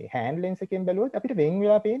අර මේ හෑන්ඩ් ලෙන්ස් එකෙන් බැලුවොත් අපිට වෙන්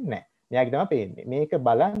වෙලා පේන්නේ නැහැ. මෙයාගේ තමයි පේන්නේ. මේක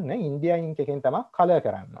බලන්න ඉන්දියා ඉන්ක් එකෙන් තමයි කලර්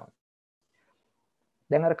කරන්න ඕනේ.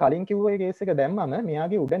 දැන් අර කලින් කිව්ව ඒ කේස් එක දැම්මම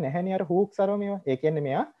මෙයාගේ උඩ නැහැනේ අර හූක්ස් අරව මේවා. ඒ කියන්නේ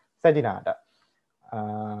මෙයා සජිනාට.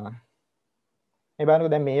 මේ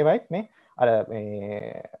බලන්නකෝ දැන් මේවයිත් මේ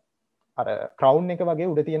අර ක්‍රවුන් එක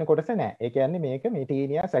වගේ උඩ තියෙන කොටස නැහැ. ඒ කියන්නේ මේක මේ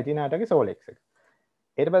ටීනියා සජිනාටගේ සෝලෙක්ස් එක.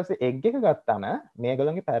 ඊට පස්සේ එග් එක ගත්තාම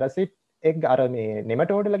මේගොල්ලන්ගේ පැරසිට් එග් අර මේ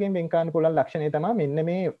නෙමටෝඩ්ලගෙන් වෙන් කරන්න පුළුවන් ලක්ෂණය තමයි මෙන්න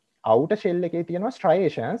මේ අවුටර් ෂෙල් එකේ තියෙනවා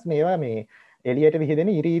ස්ට්‍රයියේෂන්ස්. මේවා මේ එළියට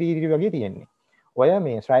විහිදෙන ඉරි වගේ තියෙන්නේ. ඔය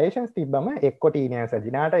මේ ස්ට්‍රයියේෂන්ස් තිබ්බම එක්ක ටීනියා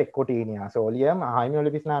සජිනාට එක්ක ටීනියා සෝලියම්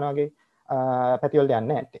හයිමියොලිපිස් නාන වගේ පැතිවලට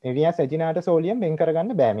යන්නේ නැහැ. ටීනියා සජිනාට සෝලියම් වෙන්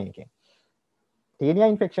කරගන්න බෑ මේකෙන්.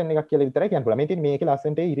 ටීනියා ඉන්ෆෙක්ෂන් එකක් කියලා විතරයි කියන්න පුළුවන්. මේ තියෙන මේකේ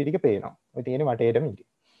ලස්සනට ඉරි ටික පේනවා. ඔය තියෙන වටේටම ඉරි.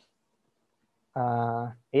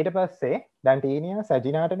 ඊට පස්සේ දැන් ටීනියා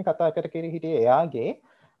සැජිනාටනි කතා කර හිටියේ එයාගේ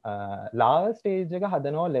ලාවර් ස්ටේජ් එක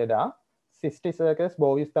හදනෝ ලෙඩා සිස්ටිසර්කස්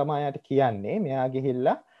බෝවිස් තමයි යට කියන්නේ. මෙයා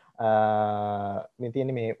ගිහිල්ලා මේ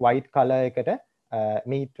තියෙන මේ වයිට් කලර් එකට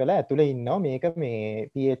මීට් වල ඇතුලේ ඉන්නවා මේක මේ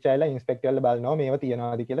pH අයලා ඉන්ස්පෙක්ටර් වල බලනවා මේවා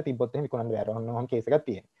තියනවාද කියලා තිබ්බොත් එහෙම විකුණන්න බැහැ. ඔන්නෝම කේස් එකක්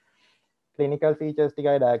තියෙනවා. ක්ලිනිකල් ෆීචර්ස්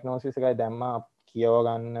ටිකයි ඩයග්නෝසිස් එකයි දැම්මා කියව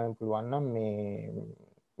ගන්න පුළුවන් නම් මේ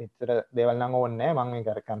මෙච්චර දේවල් නම් ඕනේ නැහැ. මම මේක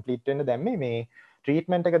අර කම්ප්ලීට් වෙන්න දැම්මේ මේ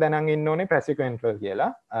ට්‍රීට්මන්ට් එක දැනන් ඉන්න ඕනේ ප්‍රැසික්වෙන්ට්වල් කියලා.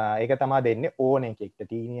 ඒක තමයි දෙන්නේ ඕන එකෙක්ට.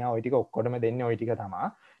 ටීනියා ওই ටික ඔක්කොටම දෙන්නේ ওই ටික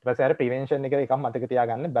තමයි. ඊට පස්සේ අර ප්‍රිවෙන්ෂන් එක එකක් මතක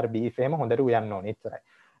තියාගන්න. බර බීෆ් එහෙම හොඳට උයන්න ඕනේ. එච්චරයි.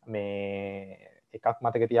 මේ එකක්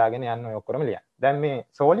මතක තියාගෙන යන්න ඔය ඔක්කොම ලියන්න. දැන් මේ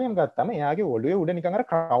සෝලියම් ගත්තම එයාගේ ඔළුවේ උඩ නිකන් අර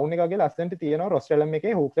ක්‍රවුන් එක වගේ ලස්සනට තියෙනවා රොස්ට්‍රලම්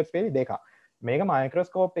එකේ හූක්ලට් ස්පේලි දෙකක්. මේක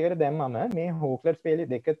මයික්‍රොස්කෝප් එකට දැම්මම මේ හූක්ලට් ස්පේලි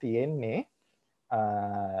දෙක තියෙන්නේ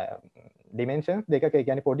ඩිමෙන්ෂන්ස් දෙකක. ඒ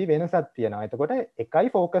කියන්නේ පොඩි වෙනසක් තියෙනවා. එතකොට එකයි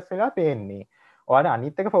ફોකස් වෙලා පේන්නේ. ඔයාලා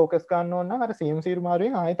අනිත් එක ફોකස් ගන්න ඕන නම් අර සීම්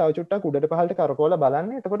සීරුමාරුවෙන් ආයෙ තව චුට්ටක් උඩට පහළට කරකවලා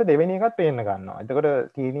බලන්න. එතකොට දෙවෙනි එකත් පේන්න ගන්නවා.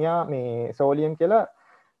 එතකොට තීනියා මේ සෝලියම් කියලා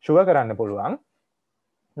ෂුවර් කරන්න පුළුවන්.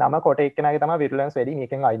 නම කොට එක්කෙනාගේ තමයි විරුලන්ස් වැඩි.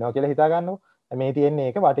 මේකෙන් අයිනවා කියලා හිතා ගන්නකො. මේ තියෙන්නේ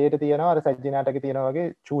ඒක වටේට තියෙනවා අර සැජිනාටක තියෙනවා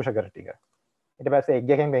වගේ චූෂකර ටික. ඊට පස්සේ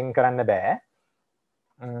එග් එකෙන් වෙන් කරන්න බෑ.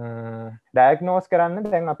 ඩයග්නෝස් කරන්න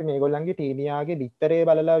දැන් අපි මේගොල්ලන්ගේ ටීනියාගේ බිත්තරේ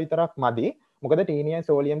බලලා විතරක් මදි. මොකද ටීනියා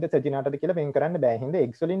සෝලියම්ද සැජිනාටද කියලා වෙන් කරන්න බෑ. හින්දා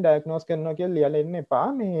එග්ස් වලින් ඩයග්නෝස් කරනවා කියලා ලියලා ඉන්න එපා.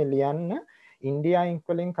 මේ ලියන්න ඉන්ඩියා ඉන්ක්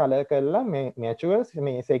වලින් කලර් කරලා මේ මැචුවර්ස්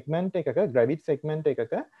මේ සෙග්මන්ට් එකක ග්‍රැවිට් සෙග්මන්ට්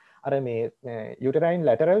එකක අර මේ යුටරයින්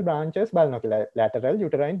ලැටරල් බ්‍රාන්චස් බලනවා කියලා. ලැටරල්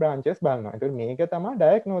යුටරයින් බ්‍රාන්චස් බලනවා. ඒතකොට මේක තමයි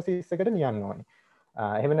ඩයග්නෝසිස් එකට ලියන්න ඕනේ.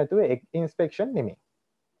 එහෙම නැතුව එග් ඉන්ස්පෙක්ෂන් නෙමෙයි.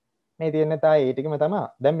 මේ තියෙන තා ඒ ටිකම තමයි.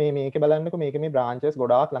 දැන් මේක බලන්නකො මේක මේ බ්‍රාන්චස්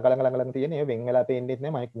ගොඩාක් ළඟ තියෙන. ඒ වෙන් වෙලා පේන්නේ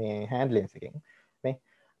නැහැ මේ හෑන්ඩ් ලෙන්ස් එකෙන්. මේ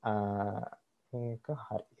මේක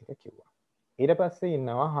හරි එක කිව්වා. ඊට පස්සේ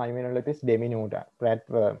ඉන්නවා හයිමෙනොලොපිස් ඩෙමිනූටා. රැට්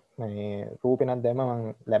මේ රූපෙනක් දැම්ම මම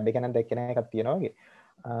ලැබ් එකේ නම් දැක්කේ නැහැ එකක් තියෙනවා වගේ.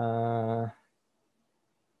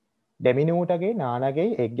 ඩෙමිනූටගේ නානගේ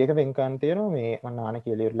එග් එක වෙන් කරන්න තියෙනවා. මේ මම නාන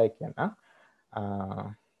කියලා ඉවරලා කියන්න.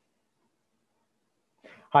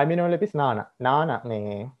 හයිමෙනොලොපිස් නාන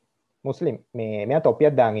මේ මුස්ලිම් මේ මෙයා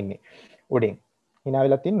තොපියක් දාන් ඉන්නේ උඩින් hina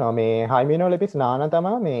වෙලා තින්නවා. මේ හයිමෙනොලොපිස් නාන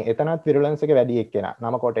තමයි මේ එතනත් විරුලන්ස් එක වැඩි එක්කෙනා.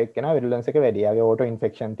 නම කොට එක්කෙනා විරුලන්ස් එක වැඩි. යාගේ ඕටෝ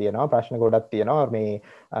ඉන්ෆෙක්ෂන් තියෙනවා. ප්‍රශ්න ගොඩක් තියෙනවා. මේ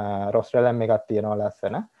රොස්ට්‍රලම් එකක් තියෙනවා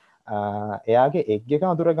ලස්සන. එයාගේ එග් එක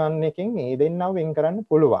අඳුර ගන්න එකෙන් මේ දෙන්නව වෙන් කරන්න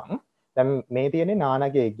පුළුවන්. දැන් මේ තියෙන්නේ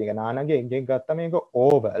නානගේ එග් එක. නානගේ එග් එක ගත්තා මේක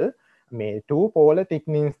ඕවල් මේ 2 polar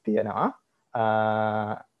thickness තියෙනවා.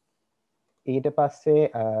 ඊට පස්සේ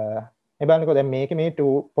එබලනකො දැන් මේකේ මේ 2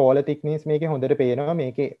 polar thickness මේකේ හොඳට පේනවා.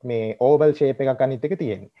 මේකේ මේ oval shape එකක් අනිත් එක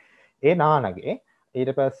තියෙන්නේ. ඒ නානගේ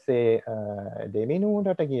ඊට පස්සේ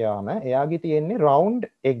ඩෙමිනූටට ගියාම එයාගේ තියෙන්නේ round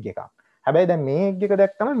egg එකක්. හැබැයි දැන් මේ egg එක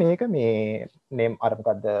දැක්කම මේක මේ අර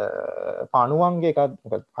මොකද්ද පණුවන්ගේ එකක්.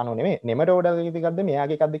 මොකද පණුව නෙමෙයි නෙමටෝඩල් එකක්ද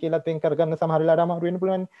මෙයාගේ එකක්ද කියලාත් වෙන් කරගන්න සමහර වෙලාවට අමාරු වෙන්න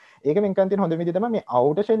පුළුවන්. ඒක වෙන් කරන් තියෙන හොඳ විදිහ තමයි මේ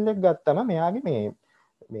outer shell එක ගත්තම මෙයාගේ මේ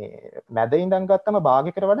මැද ඉඳන් ගත්තම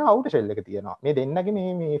භාගයකට වඩා outer shell එක තියෙනවා. මේ දෙන්නගේ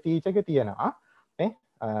මේ feature එක තියෙනවා. මේ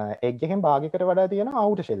egg එකෙන් භාගයකට වඩා තියෙනවා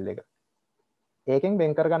outer shell එක. ඒකෙන්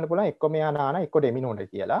වෙන් කරගන්න පුළුවන් එක්ක මෙයා නාන එක්ක ඩෙමිනෝඩ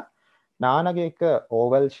කියලා. නානගේ එක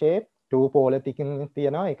oval shape 2 polar thickness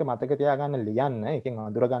තියෙනවා. ඒක මතක තියාගන්න ලියන්න. ඒකෙන්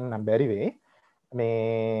අඳුර ගන්න බැරි වෙයි.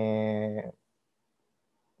 මේ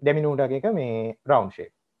ඩෙමිනෝඩගේ එක මේ round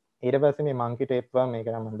shape. ඊට පස්සේ මේ monkey tape එක මේක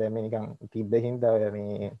නම් මම දැන් මේ නිකන් තිබ්බ හින්දා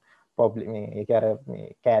මේ මේ ඒක අර මේ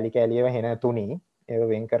කෑලි කෑලියව හෙන තුනි ඒව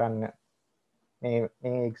වෙන් කරන්න මේ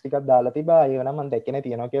එක්ස් ටිකක් දාලා තිබා. ඒව නම් මම දැක්කේ නැහැ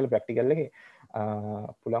තියනවා කියලා ප්‍රැක්ටිකල් එකේ.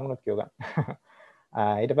 පුළුවන් වුණොත් කියව ගන්න.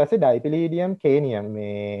 ඊට පස්සේ ඩයිපිලීඩියම් කේනියම්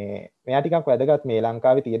මේ මෙයා ටිකක් වැදගත් මේ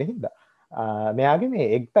ලංකාවේ තියෙන හින්දා. මෙයාගේ මේ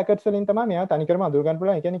එග් පැකට්ස් වලින් තමයි මෙයා තනිකරම අඳුර ගන්න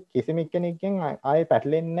පුළුවන්. ඒ කියන්නේ කිසිම එක්කෙනෙක්ගෙන් ආයේ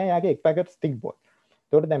පැටලෙන්නේ නැහැ යාගේ එග් පැකට්ස් තිබ්බොත්.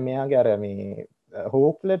 ඒකට දැන් මෙයාගේ අර මේ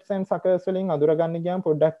හූක්ලෙට්ස් ඇන්ඩ් සකර්ස් වලින් අඳුර ගන්න ගියාම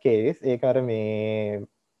පොඩ්ඩක් කේස් ඒක අර මේ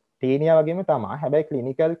ටීනියා වගේම තමයි. හැබැයි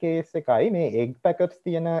ක්ලිනිකල් කේස් එකයි මේ එග් පැකට්ස්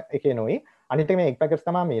තියෙන එකේ නොයි. අනිත් එක මේ එග් පැකට්ස්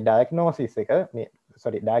තමයි මේ ඩයග්නෝසිස් එක මේ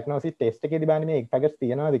ඩයග්නෝසිස් ටෙස්ට් එකේදී බලන්නේ මේ එග් පැකට්ස්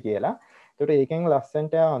තියෙනවද කියලා. ඒකට ඒකෙන්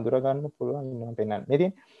ලස්සනට අඳුර ගන්න පුළුවන් ඉන්නවා පෙන්වන්න. මේ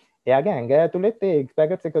තියෙන එයාගේ ඇඟ ඇතුළෙත් ඒ එග්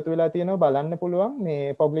පැකට්ස් එකතු වෙලා තියෙනවා බලන්න පුළුවන්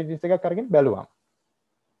මේ පොබ්ලිටිස් එකක් අරගෙන බැලුවා.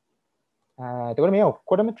 එතකොට මේ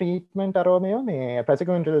ඔක්කොටම ට්‍රීට්මන්ට් අරෝමේව මේ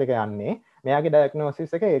ප්‍රොසිකියුටර් එක යන්නේ. මෙයාගේ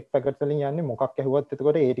ඩයග්නෝසිස් එක එග් පැකට්ස් වලින් යන්නේ මොකක් ඇහුවත්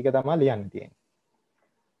එතකොට ඒ ටික තමයි ලියන්න තියෙන්නේ.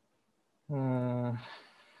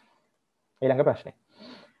 ඊළඟ ප්‍රශ්නේ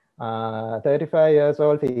 35 years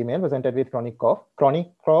old female presented with chronic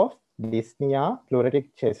cough, dyspnea, pleuritic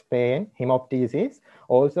chest pain, hemoptysis,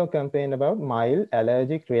 also complained about mild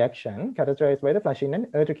allergic reaction characterized by the flushing and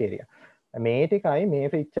urticaria. මේ ටිකයි මේ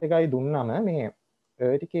ෆිචර් එකයි දුන්නම මේ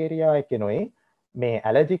urticaria එකනොයි මේ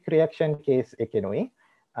allergic reaction case එකනොයි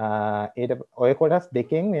ඒට ඔය කොටස්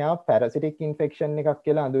දෙකෙන් මෙයා parasitic infection එකක්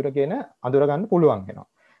කියලා අඳුර ගන්න පුළුවන් වෙනවා.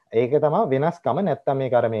 ඒක තමයි වෙනස්කම. නැත්තම්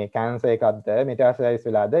මේක අර මේ කැන්සර් එකක්ද මෙටාස්ටයිස්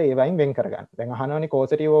වෙලාද ඒ වයින් වෙන් කරගන්න. දැන් අහනවනේ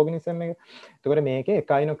කෝසටිව් ඕගනිසම් එක. එතකොට මේකේ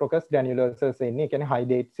එකයිනොකොකස් ග්‍රැනියුලෝසස් ඉන්නේ. ඒ කියන්නේ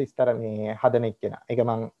හයිඩේට් සිස්ටර මේ හදන එක්කෙනා. ඒක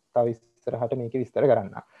මම තව ඉස්සරහට මේක විස්තර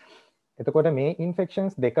කරන්නම්. එතකොට මේ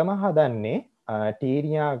ඉන්ෆෙක්ෂන්ස් දෙකම හදන්නේ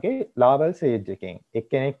ටීනියාගේ ලාවල් ස්ටේජ් එකෙන්.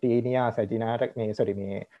 එක්කෙනෙක් ටීනියා සැජිනාට මේ සෝරි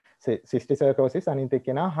මේ සිස්ටිසර්කෝසිස් අනිත්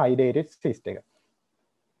එක්කෙනා හයිඩේටඩ් සිස්ට් එක.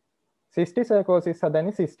 සිස්ටිසර්කෝසිස්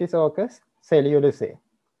හදන්නේ සිස්ටිසෝකස් සෙලියුලසේ.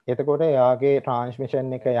 එතකොට එයාගේ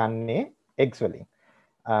ට්‍රාන්ස්මිෂන් එක යන්නේ එග්ස් වලින්.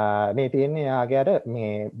 මේ තියෙන්නේ එයාගේ අර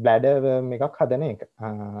මේ බ්ලැඩර් වර්ම් එකක් හදන එක.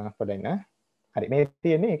 පොඩ්ඩක් හරි මේ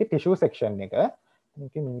තියෙන්නේ ඒකේ ටිෂු සෙක්ෂන් එක.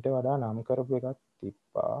 මේකේ මීට වඩා නම් කරපු එකක්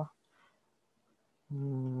තිබ්බා.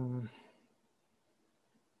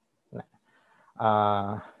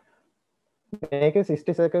 මේක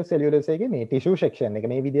සිස්ටිසර්කල් සෙලියුලසේගේ මේ ටිෂු සෙක්ෂන් එක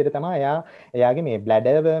මේ විදිහට තමයි එයාගේ මේ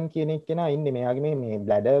බ්ලැඩර් වර්ම් කියන එක කෙනා ඉන්නේ. මෙයාගේ මේ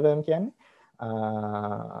බ්ලැඩර් වර්ම් කියන්නේ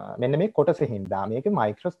මෙන්න මේ කොටස හින්දා මේක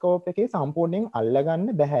මයික්‍රොස්කෝප් එකේ සම්පූර්ණයෙන් අල්ලගන්න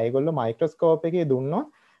බෑ. ඒගොල්ලෝ මයික්‍රොස්කෝප් එකේ දුන්නොත්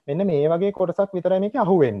මෙන්න මේ වගේ කොටසක් විතරයි මේක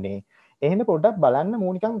අහුවෙන්නේ. එහෙනම් පොඩ්ඩක් බලන්න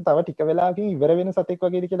මූ නිකන් තව ටික වෙලාවකින් ඉවර වෙන සතෙක්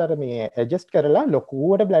වගේද කියලා අර මේ ඇඩ්ජස්ට් කරලා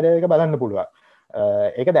ලොකුවට බ්ලැඩර් එක බලන්න පුළුවන්.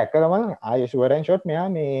 ඒක දැක්ක ගමන් ආයෙ ෂුවර් ඇන්ඩ් ෂොට් මෙයා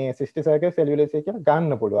මේ සිස්ටිසර්කල් සෙලියුලසේ කියලා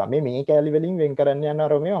ගන්න පුළුවන්. මේ කැලි වලින් වෙන් කරන්න යන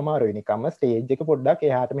අර මේ අමාරුයි. නිකම්ම ස්ටේජ් එක පොඩ්ඩක්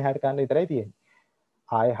එහාට මෙහාට කරන්න විතරයි තියෙන්නේ.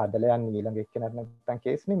 ආයෙ හදලා යන්න ඊළඟ එක්කෙනාට නැත්තම්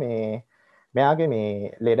කේස්නේ මේ මෙයාගේ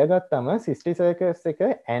මේ ලෙඩ ගත්තම සිස්ටිසර්කස් එක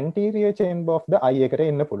ඇන්ටීරියර් චේම්බර් ඔෆ් ද අයි එකට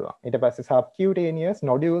එන්න පුළුවන්. ඊට පස්සේ සබ්කියුටේනියස්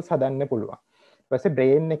නොඩියුල්ස් හදන්න පුළුවන්. ඊට පස්සේ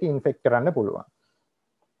බ්‍රේන් එක ඉන්ෆෙක්ට් කරන්න පුළුවන්.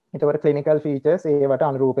 එතකොට ක්ලිනිකල් ෆීචර්ස් ඒවට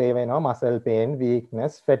අනුරූප වෙනවා මසල් පේන්,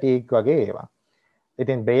 වීක්නස්, ෆැටිග් වගේ ඒවා.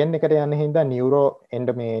 ඉතින් බ්‍රේන් එකට යන හින්දා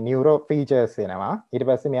නියුරෝ ෆීචර්ස් එනවා. ඊට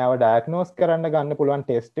පස්සේ මෙයාව ඩයග්නෝස් කරන්න ගන්න පුළුවන්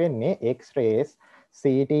ටෙස්ට් වෙන්නේ එක්ස්රේස්,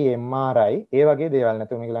 CT, MRI ඒ වගේ දේවල්.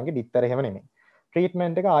 නැතුව මේක ළඟ ඩිත්තර එහෙම නෙමෙයි.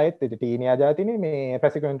 ට්‍රීට්මන්ට් එක ආයෙත් ටීනියා ජාතිනේ මේ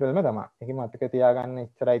පැසිකන්ට්‍රල්ම තමයි. ඒක මතක තියාගන්න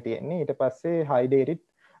ඉච්චරයි තියෙන්නේ. ඊට පස්සේ හයිඩේටඩ්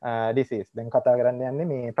ඩිසීස්. දැන් කතා කරන්න යන්නේ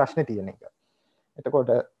මේ ප්‍රශ්නේ තියෙන එක.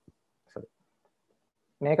 එතකොට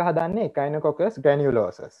මේක හදන්නේ එකයිනොකොකස්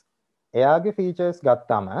ග්‍රැනියුලෝසස්. එයාගේ ෆීචර්ස්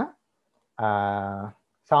ගත්තාම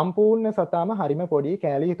සම්පූර්ණ සතාම හරිම පොඩි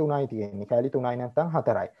කෑලි 3යි තියෙන්නේ. කෑලි 3යි නැත්තම්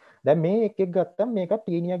 4යි. දැන් මේ එකෙක් ගත්තම මේක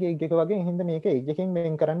ටීනියාගේ එග් එක වගේ. හින්දා මේක එග් එකකින්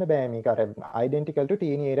වෙන් කරන්න බෑ. මේක අර identical to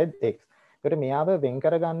teenated eggs. ඒකට මෙයාව වෙන්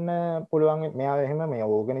කරගන්න පුළුවන්. මෙයාව එහෙම මේ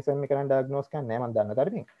ඕගනිසම් එකෙන් ඩයග්නෝස් කරන්නේ නැහැ මම දන්න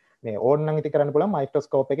තරමින්. මේ ඕන නම් ඉතින් කරන්න පුළුවන්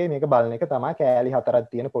මයික්‍රොස්කෝප් එකේ මේක බලන එක තමයි. කෑලි 4ක්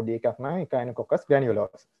තියෙන පොඩි එකක් නම එකයිනොකොකස්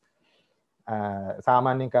ග්‍රැනියුලෝසස්.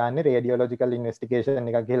 සාමාන්‍යයෙන් කරන්නේ රේඩියොලොජිකල් ඉන්වෙස්ටිගේෂන්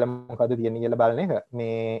එකක් ගිහලා මොකද තියෙන්නේ කියලා බලන එක.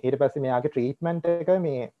 මේ ඊට පස්සේ මෙයාගේ ට්‍රීට්මන්ට් එක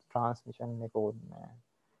මේ ට්‍රාන්ස්මිෂන් එක ඕනේ.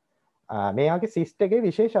 මෙයාගේ සිස්ට් එකේ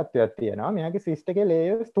විශේෂත්වයක් තියෙනවා. මෙයාගේ සිස්ට් එකේ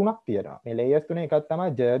ලේයර්ස් 3ක් තියෙනවා. මේ ලේයර්ස් 3 එකක් තමයි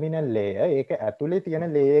ජර්මිනල් ලේයර්. ඒක ඇතුලේ තියෙන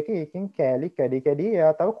ලේයර් එක එකකින් කැලි කැඩි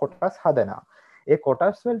එයා තව කොටස් හදනවා. ඒ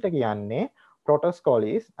කොටස් වලට කියන්නේ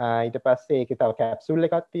ප්‍රොටොස්කොලිස්. ඊට පස්සේ ඒකේ තව කැප්සූල්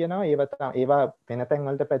එකක් තියෙනවා. ඒවා වෙන තැන්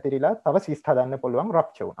වලට පැතිරිලා තව සිස්ට් හදන්න පුළුවන්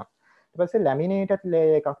රප්චර් වුණා. ඊට පස්සේ ලැමිනේටඩ්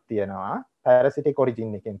ලේයර් එකක් තියෙනවා. පැරසිටික්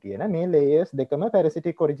ඔරිජින් එකෙන් තියෙන. මේ ලේයර්ස් දෙකම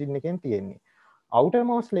පැරසිටික් ඔරිජින් එකෙන් තියෙන්නේ. අවුටර්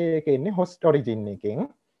මෝස්ට් ලේයර් එකේ ඉන්නේ හොස්ට් ඔරිජින් එකෙන්.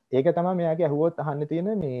 ඒක තමයි මෙයාගේ අහුවොත් අහන්න තියෙන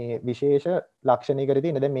මේ විශේෂ ලක්ෂණයකට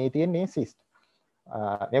තියෙන. දැන් මේ තියෙන්නේ සිස්ට්.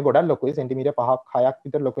 මේ ගොඩක් ලොකුයි සෙන්ටිමීටර් 5ක් 6ක්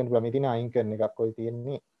විතර ලොකු වෙන පුළුවන්. මේ තියෙන අයින් කරන එකක් ඔය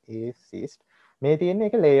තියෙන්නේ ඒ සිස්ට්. මේ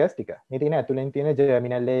තියෙන්නේ ඒක ලේයර්ස් ටික. මේ තියෙන ඇතුලෙන් තියෙන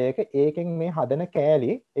ජර්මිනල් ලේයර් එක. ඒකෙන් මේ හදන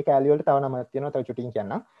කෑලි, ඒ කෑලි වලට තව නමක් තියෙනවා. තව චුටින්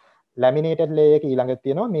කියන්නම්. ලැමිනේටඩ් ලේයර් එක ඊළඟට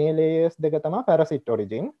තියෙනවා. මේ ලේයර්ස් දෙක තමයි පැරසිට්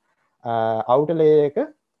ඔරිජින්. අවුටර් ලේයර් එක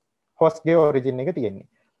හොස්ට්ගේ ඔරිජින් එක තියෙන්නේ.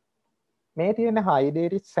 මේ තියෙන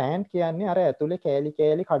හයිඩේටඩ් සෑන්ඩ් කියන්නේ අර ඇතුලේ කෑලි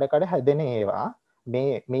කඩ කඩ හැදෙන ඒවා.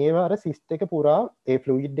 මේවා අර සිස්ට් එක පුරා ඒ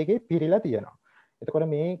ෆ්ලුයිඩ් එකේ පිරීලා තියෙනවා. එතකොට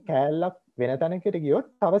මේ කෑල්ලක් වෙන තැනකට ගියොත්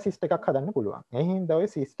තව සිස්ට් එකක් හදන්න පුළුවන්. ඒ හින්දා ඔය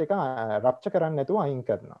සිස්ට් එක රප්චර් කරන්න නැතුව අයින්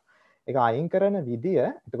කරනවා. ඒක අයින් කරන විදිය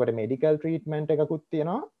එතකොට මෙඩිකල් ට්‍රීට්මන්ට් එකකුත්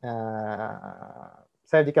තියෙනවා.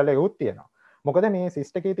 සර්ජිකල් එකකුත් තියෙනවා. මොකද මේ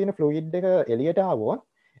සිස්ට් එකේ තියෙන ෆ්ලුයිඩ් එක එළියට ආවොත්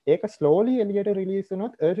ඒක ස්ලෝලි එලියට රිලීස්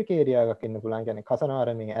වුණොත් අර්ටිකේරියා එකක් එන්න පුළුවන්. කියන්නේ කසනවා අර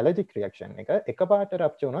මේ ඇලර්ජික් රියැක්ෂන් එක එකපාරට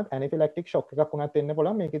රප්චර් වුණොත් ඇනෆිලැක්ටික් ෂොක් එකක් වුණත් එන්න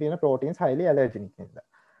පුළුවන්. මේකේ තියෙන ප්‍රෝටීන්ස් highly allergenic නිසා.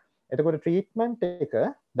 එතකොට ට්‍රීට්මන්ට් එක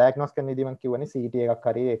ඩයග්නෝස් කරන විදිහ මම කියවනේ CT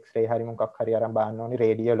එකක් හරි X-ray හරි මොකක් හරි අරන් බලන්න ඕනේ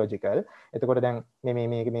රේඩියොලොජිකල්. එතකොට දැන්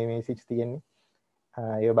මේ සිච් තියෙන්නේ.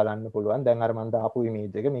 ඒක බලන්න පුළුවන්. දැන් අර මම දාපු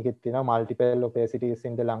ඉමේජ් එක මේකෙත් තියෙනවා multiple opacities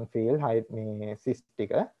in the lung field මේ cyst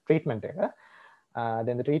එක ට්‍රීට්මන්ට් එක.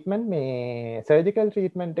 then the treatment මේ surgical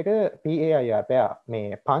treatment එක PAIR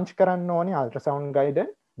මේ punch කරන්න ඕනේ ultrasound guided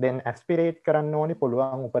then aspirate කරන්න ඕනේ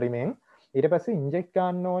පුළුවන් උපරිමයෙන් ඊට පස්සේ inject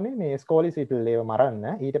ගන්න ඕනේ මේ ස්කොලිසිටල් ඒව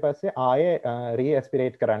මරන්න ඊට පස්සේ ආයේ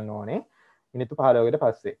re-aspirate කරන්න ඕනේ මිනිත්තු 15කට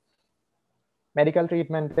පස්සේ මෙඩිකල්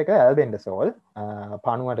ට්‍රීට්මන්ට් එක ඇල්බෙන්ඩසෝල්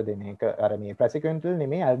පණුවට දෙන එක අර මේ ප්‍රසිකවෙන්ටල්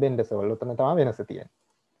නෙමේ ඇල්බෙන්ඩසෝල් උතන තම වෙනස තියෙන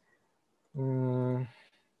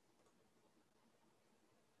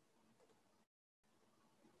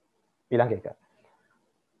ඊළඟ එක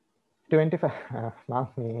 25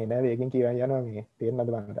 මේ නෑවකින් කියව යනවා මේ තේරනද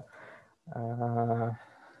බන්නට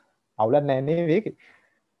අවුලත් නෑනේ වේක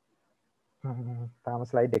තාම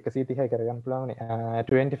ස්ලයිඩ් 130 කරගන්න පුළුවන්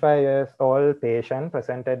 25 years old patient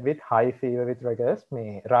presented with high fever with rigors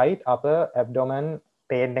මේ right upper abdomen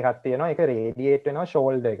pain එකක් තියෙනවා ඒක radiate වෙනවා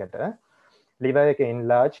shoulder එකට liver එක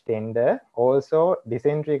enlarged tender also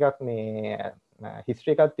dysentery එකක් මේ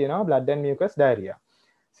history එකක් තියෙනවා blood and mucus diarrhea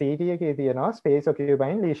CT එකේ තියෙනවා space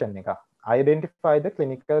occupying lesion එක identify the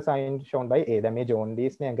clinical signs shown by A දැන් මේ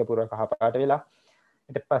jaundice නේ අඟ පුර කහ පාට වෙලා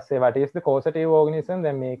ඊට පස්සේ what is the causative organism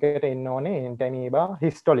දැන් මේකට එන්න ඕනේ Entamoeba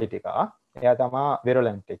histolytica එයා තමා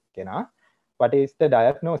virulent එක්කෙනා what is the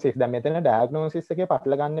diagnosis දැන් මෙතන diagnosis එකේ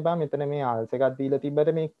පටල ගන්න එපා මෙතන මේ අල්ස් එකක් දීලා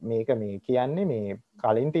තිබ්බට මේක මේ කියන්නේ මේ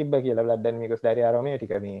කලින් තිබ්බ කියලා blood and mucus diarrhea ආරෝමේ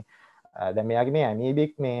ටික මේ දැන් මෙයාගේ මේ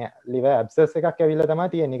amoebic මේ liver abscess එකක් ඇවිල්ලා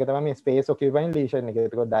තමයි තියෙන්නේ ඒක තමයි මේ space occupying lesion එක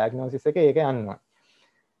ඒකෝ diagnosis එක ඒක යනවා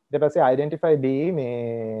ඊට පස්සේ identify B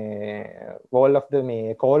මේ wall of the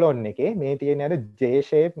මේ colon එකේ මේ තියෙන අර J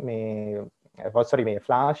shape මේ sorry මේ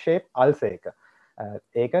flower shape ulcer එක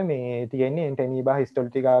ඒක මේ තියෙන්නේ Entamoeba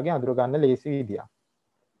histolytica ගේ අඳුර ගන්න ලේසි විදියක්.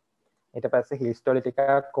 ඊට පස්සේ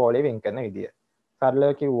histolytica කෝලේ වෙන් කරන විදිය.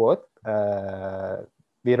 සරලව කිව්වොත්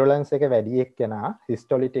virulence එක වැඩි එක්කෙනා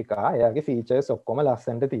histolytica එයාගේ features ඔක්කොම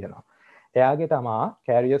ලස්සනට තියෙනවා. එයාගේ තමා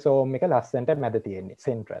කැරියෝසෝම් එක ලස්සනට මැද තියෙන්නේ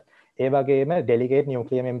central. ඒ වගේම delicate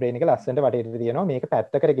nuclear membrane එක ලස්සනට වටේට තියෙනවා. මේක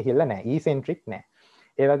පැත්තකට ගිහිල්ලා නැහැ. eccentric නැහැ.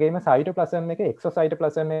 ඒ වගේම cytoplasm එක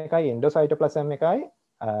exocytoplasm එකයි endocytoplasm එකයි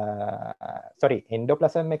sorry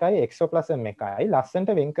endoplasm එකයි exoplasm එකයි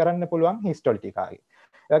ලස්සනට වෙන් කරන්න පුළුවන් histolytica ගේ.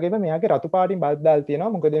 ඒ වගේම මෙයාගේ රතු පාටින් බල්බ් දාලා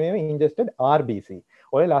තියෙනවා. මොකද මේ ingested RBC.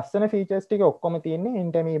 ඔය ලස්සන features ටික ඔක්කොම තියෙන්නේ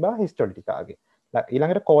Entamoeba histolytica ගේ.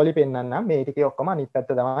 ඊළඟට කෝලි පෙන්වන්නම් මේ ටිකේ ඔක්කොම අනිත් පැත්ත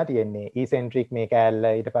තමයි තියෙන්නේ eccentric මේ කෑල්ල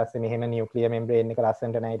ඊට පස්සේ මෙහෙම nuclear membrane එක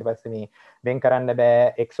ලස්සනට නැහැ ඊට පස්සේ මේ වෙන් කරන්න බෑ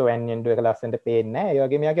exo and endo එක ලස්සනට පේන්නේ නැහැ ඒ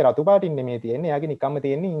වගේ මෙයාගේ රතු පාටින් නෙමෙයි තියෙන්නේ එයාගේ නිකම්ම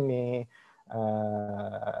තියෙන්නේ මේ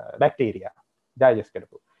බැක්ටීරියා digest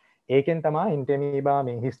කරපු ඒකෙන් තමයි Entamoeba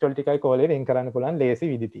මේ histolytica කෝලේ වෙන් කරන්න පුළුවන් ලේසි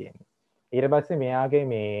විදි තියෙන්නේ ඊට පස්සේ මෙයාගේ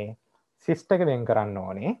මේ cyst එක වෙන් කරන්න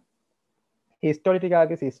ඕනේ histolytica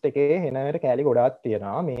ගේ cyst එකේ එනවට කැලි ගොඩාක්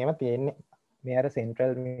තියෙනවා මේවා තියෙන්නේ මේ අර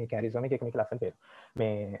සෙන්ට්‍රල් මේ කැරිසෝමික් එක මේක ලස්සන පේනවා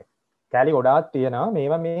මේ කැලි ගොඩාක් තියෙනවා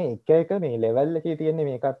මේවා මේ එක එක මේ ලෙවල් එකේ තියෙන්නේ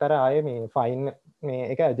මේකත් අර ආයේ මේ ෆයින් මේ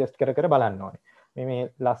එක ඇඩ්ජස්ට් කර කර බලන්න ඕනේ මේ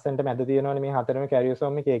ලස්සනට මැද තියෙනවනේ මේ හතරම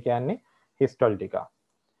කැරිසෝම් එකේ කියන්නේ හිස්ටොලිටිකා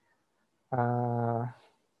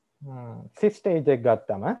සිස් ස්ටේජ් එක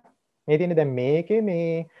ගත්තම මේ තියෙන්නේ දැන් මේකේ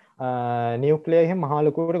මේ නියුක්ලියර් එහෙම මහ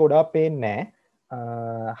ලොකුවට ගොඩාක් පේන්නේ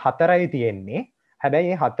නැහැ හතරයි තියෙන්නේ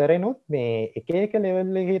හැබැයි හතරෙනුත් මේ එක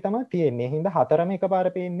ලෙවල් එකේ තමයි තියෙන්නේ. හින්දා හතරම එකපාර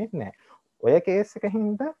පේන්නේ නැහැ. ඔය කේස් එක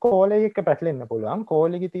හින්දා කෝලේ එක පැටලෙන්න පුළුවන්.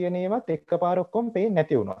 කෝලෙකේ තියෙන ඒවාත් එකපාර ඔක්කොම පේන්නේ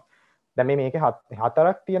නැති වුණා. දැන් මේකේ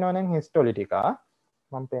හතරක් තියෙනවා නම් histolytica.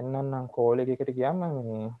 මම පෙන්නන්නම් කෝලෙක එකට ගියාම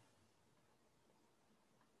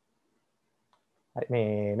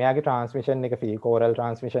මේ මෙයාගේ ට්‍රාන්ස්මිෂන් එක ෆීකෝරල්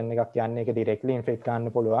ට්‍රාන්ස්මිෂන් එකක් යන්නේ ඒක ඩිරෙක්ට්ලි ඉන්ෆෙක්ට්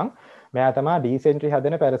කරන්න පුළුවන්. මෙයා තමයි ඩිසෙන්ට්‍රි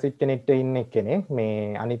හදන පැරසිට් කෙනෙක්ට ඉන්න කෙනෙක්.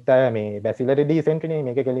 මේ අනිත් අය මේ බැසිලරි ඩිසෙන්ට්‍රි නේ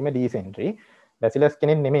මේක කෙලිම ඩිසෙන්ට්‍රි. බැසිලස්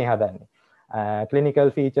කෙනෙක් නෙමෙයි හදන්නේ.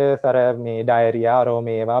 ක්ලිනිකල් ෆීචර්ස් අර මේ ඩයරියා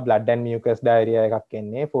අරෝමේවා බ්ලඩ් ඇන්ඩ් මියුකස් ඩයරියා එකක්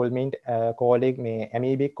එන්නේ. ෆුල්මින්ට් කෝලික් මේ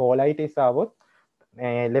ඇමීබික් කෝලයිටිස් ආවොත්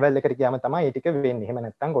මේ ලෙවල් එකට ගියාම තමයි ඒ ටික වෙන්නේ. එහෙම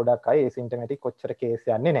නැත්නම් ගොඩක් අය ඒසිම්ප්ටොමැටික් කොච්චර කේස්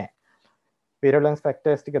යන්නේ නැහැ. virulence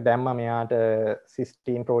factors ටික දැම්ම මෙයාට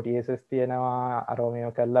සිස්ටීන් ප්‍රෝටියේසස් තියෙනවා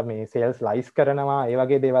අරෝමියෝ කරලා මේ සෙල්ස් ලයිස් කරනවා ඒ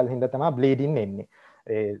වගේ දේවල් හින්දා තමයි බ්ලීඩින් එන්නේ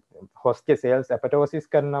ඒ හොස්ට් සෙල්ස් අපටෝසිස්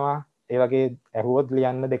කරනවා ඒ වගේ ඇහුවොත්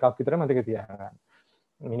ලියන්න දෙකක් විතර මතක තියාගන්න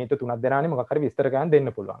මිනිත්තු 3ක් දෙනානේ මොකක් හරි විස්තර ගන්න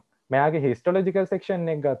දෙන්න පුළුවන් මෙයාගේ histological section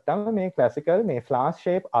එක ගත්තම මේ classical මේ flash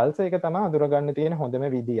shape ulcer එක තමයි අඳුරගන්න තියෙන හොඳම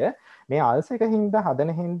විදිය මේ ulcer එක හින්දා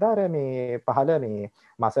හදන හින්දා අර මේ පහළ මේ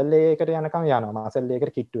මසල් එකකට යනකම් යනවා මසල්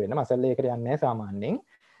එකකට කිට්ටු වෙන්න මසල් එකකට යන්නේ නැහැ සාමාන්‍යයෙන්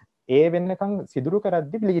ඒ වෙන්නකම් සිදුරු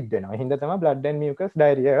කරද්දි බ්ලීඩ් වෙනවා හින්දා තමයි blood and mucus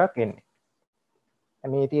diarrhea එකක්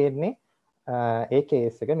එන්නේ මේ තියෙන්නේ ඒ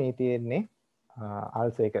කේස් එක මේ තියෙන්නේ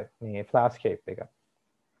ulcer එක මේ flash shape එක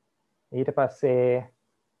ඊට පස්සේ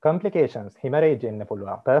complications hemorrhage එන්න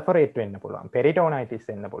පුළුවන් perforate වෙන්න පුළුවන් peritonitis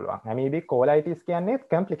එන්න පුළුවන් amoebic colitis කියන්නේ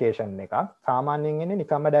complication එකක් සාමාන්‍යයෙන් එන්නේ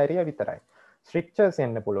නිකම්ම diarrhea විතරයි strictures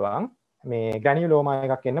එන්න පුළුවන් මේ granuloma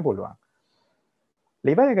එකක් එන්න පුළුවන්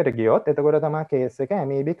liver එකට ගියොත් එතකොට තමයි case එක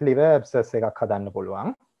amoebic liver abscess එකක් හදන්න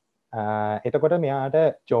පුළුවන් එතකොට මෙයාට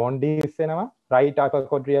ජෝන්ඩිස් වෙනවා රයිට් අපර්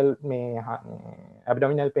කොඩ්‍රියල් මේ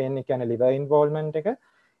ඇබ්ඩොමිනල් පේන් එක කියන්නේ liver involvement එක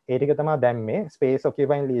ඒ ටික තමයි දැන් මේ ස්පේස්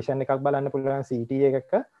ඔකියුපයින් ලීෂන් එකක් බලන්න පුළුවන් CT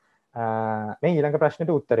එකක මේ ඊළඟ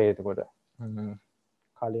ප්‍රශ්නෙට උත්තරේ එතකොට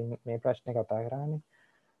කලින් මේ ප්‍රශ්නේ කතා කරානේ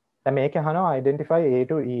දැන් මේක අහනවා identify A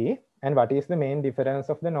to E and what is the main difference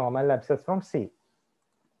of the normal abscess from C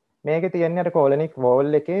මේක තියන්නේ අර colonic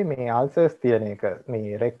wall එකේ මේ ulcers තියෙන එක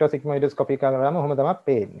මේ rectosigmoidoscopy කරාම ඔහොම තමයි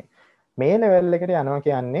පේන්නේ මේ level එකට යනවා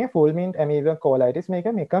කියන්නේ fulminant amoebic colitis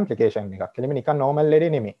මේක මේ complication එකක්. එළිම නිකන් normal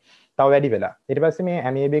ලෙඩේ නෙමෙයි. තව වැඩි වෙලා. ඊට පස්සේ මේ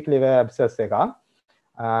amoebic liver abscess එක.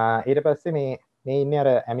 ඊට පස්සේ මේ ඉන්නේ අර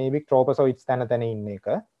amoebic trophozoites තැන ඉන්න එක.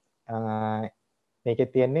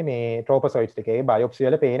 මේකේ තියෙන්නේ මේ trophozoites එකේ biopsy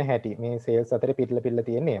වල පේන හැටි. මේ cells අතරේ පිටල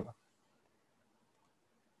තියෙන්නේ ඒවා.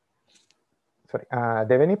 sorry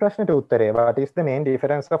දෙවෙනි ප්‍රශ්නෙට උත්තරේ what is the main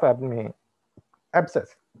difference of abscess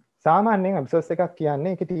සාමාන්‍යයෙන් abscess එකක්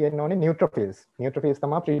කියන්නේ ඒකේ තියෙන්න ඕනේ neutrophils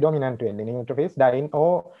තමයි predominant වෙන්නේ neutrophils dying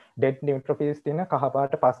or dead neutrophils තියෙන කහ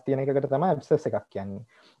පාට පස් තියෙන එකකට තමයි abscess එකක් කියන්නේ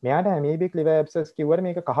මෙයාට amoebic liver abscess කිව්වට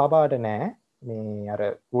මේක කහ පාට නෑ මේ අර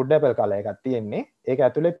wood apple color එකක් තියෙන්නේ ඒක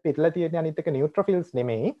ඇතුලේ පිටලා තියෙන අනිත් එක neutrophils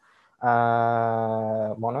නෙමෙයි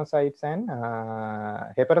monocytes and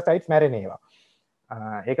hepatocytes මැරෙන ඒවා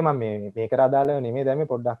ඒක මම මේකට අදාළව නෙමෙයි දැන් මේ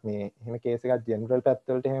පොඩ්ඩක් මේ එහෙම කේස් එකක් ජෙනරල්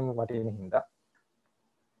පැත්තවලට එහෙම වටින හින්දා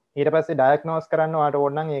ඊට පස්සේ ඩයග්නෝස් කරන්න ඔයාලට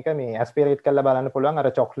ඕන නම් ඒක මේ ඇස්පිරේට් කරලා බලන්න පුළුවන් අර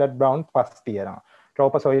චොක්ලට් බ්‍රවුන් පස් තියෙනවා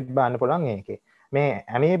ට්‍රෝපසොයිඩ් බලන්න පුළුවන් ඒකේ මේ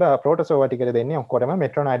ඇමීබා ප්‍රෝටෝසෝවා ටිකට දෙන්නේ ඔක්කොටම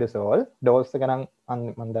මෙට්‍රොනයිඩසෝල් ඩෝස් එක නම්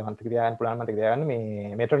මම දැන් මතක තියාගන්න පුළුවන් මතක තියාගන්න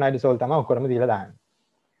මේ මෙට්‍රොනයිඩසෝල් තමයි ඔක්කොටම දීලා දාන්නේ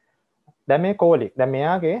දැන් මේ කෝලික් දැන්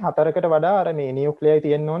මෙයාගේ හතරකට වඩා අර මේ නියුක්ලියයි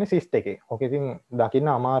තියෙන්න ඕනේ සිස්ට් එකේ. ඔක ඉතින් දකින්න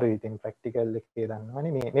අමාරුයි ඉතින් ප්‍රැක්ටිකල් එකේ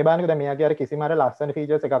දන්නවනේ මේ බලන්නකෝ දැන් මෙයාගේ අර කිසිම අර ලස්සන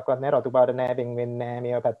ෆීචර්ස් එකක්වත් නැහැ රතු පාට නැහැ පෙන් වෙන්නේ නැහැ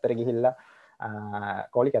මේවා පැත්තට ගිහිල්ලා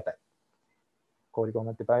කෝලික් ඇතයි. කෝලික්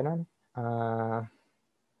කොහොමද තිපායනවනේ.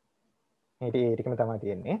 ඒ ටිකම තමයි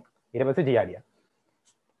තියෙන්නේ. ඊට පස්සේ ජියාඩියා.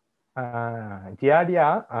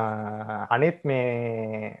 ජියාඩියා අනිත්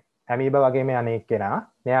මේ ඇමීබා වගේ මේ අනෙක් කෙනා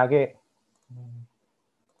මෙයාගේ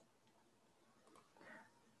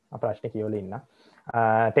ප්‍රශ්න කියවල ඉන්න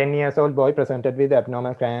 10 years old boy presented with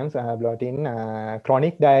abnormal cramps bloating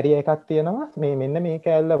chronic diarrhea එකක් තියෙනවා මේ මෙන්න මේ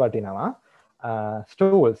කැල්ල වටිනවා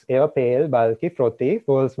stools ඒවා pale bulky frothy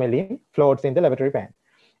foul smelling floats in the lavatory pan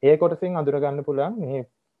ඒ කොටසින් අඳුර ගන්න පුළුවන්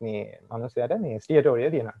මේ මනුස්සයාට මේ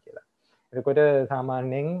ස්ටියටෝරියා තියෙනවා කියලා එතකොට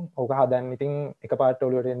සාමාන්‍යයෙන් ඕක හදන්න ඉතින් එකපාරට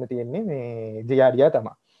ඔලුවට එන්න තියෙන්නේ මේ ජියාඩියා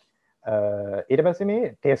තමයි ඊට පස්සේ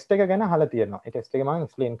මේ ටෙස්ට් එක ගැන අහලා තියෙනවා. ඒ ටෙස්ට් එක මම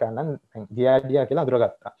එක්ස්ප්ලেইন කරන්නම්. ගියාඩියා කියලා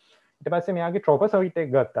අඳුරගත්තා. ඊට පස්සේ මෙයාගේ ට්‍රොපොසොයිඩ්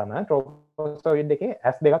එක ගත්තාම ට්‍රොපොසොයිඩ් එකේ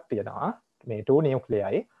S දෙකක් තියෙනවා. මේ 2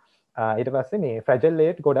 නියුක්ලියයි. ඊට පස්සේ මේ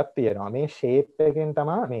ෆ්‍රැජිලේට් ගොඩක් තියෙනවා. මේ ෂේප් එකෙන්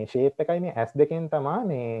තමයි මේ ෂේප් එකයි මේ S දෙකෙන් තමයි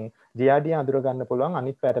මේ ගියාඩියා අඳුර ගන්න පුළුවන්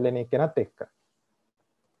අනිත් පැටලෙන එක්කෙනත් එක්ක.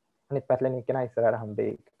 අනිත් පැටලෙන එක්කෙනා ඉස්සරහට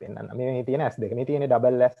හම්බෙයි පෙන්නන්න. මේ තියෙන S දෙක. මේ තියෙන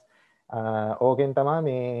ඩබල් S. ඕකෙන් තමයි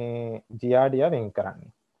මේ ගියාඩියා වෙන්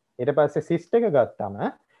කරන්නේ. ඊට පස්සේ සිස්ට් එක ගත්තම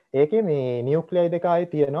ඒකේ මේ නියුක්ලියයි දෙකයි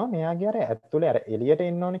තියෙනවා මෙයාගේ අර ඇතුලේ අර එළියට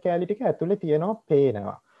එන්න ඕනේ කැලි ටික ඇතුලේ තියෙනවා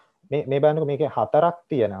පේනවා මේ බලන්නකො මේකේ හතරක්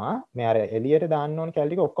තියෙනවා මේ අර එළියට දාන්න ඕනේ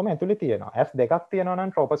කැලි ටික ඔක්කොම ඇතුලේ තියෙනවා S දෙකක් තියෙනවා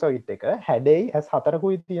නම් ට්‍රොපොසොයිඩ් එක හැඩෙයි S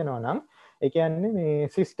හතරකුයි තියෙනවා නම් ඒ කියන්නේ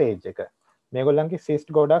මේ සිස්ට් ස්ටේජ් එක මේගොල්ලන්ගේ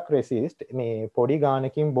සිස්ට් ගොඩක් රෙසිස්ට් මේ පොඩි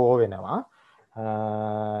ගානකින් බෝ වෙනවා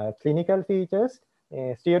ක්ලිනිකල් ෆීචර්ස්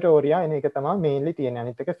ස්ටියටෝරියා එන එක තමයි මේන්ලි තියෙන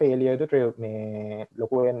අනිත් එක ෆේලියර් ටු ට්‍රීට් මේ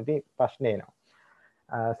ලොකු වෙනදී ප්‍රශ්නේ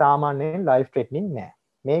එනවා සාමාන්‍යයෙන් ලයිෆ් ට්‍රීට්නින් නෑ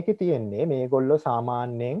මේකේ තියෙන්නේ මේගොල්ලෝ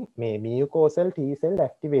සාමාන්‍යයෙන් මේ මියුකෝසල් T සෙල්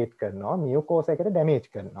ඇක්ටිවේට් කරනවා මියුකෝස එකට ඩැමේජ්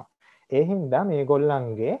කරනවා ඒ හින්දා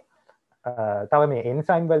මේගොල්ලන්ගේ තව මේ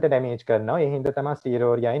එන්සයිම් වලට ඩැමේජ් කරනවා ඒ හින්දා තමයි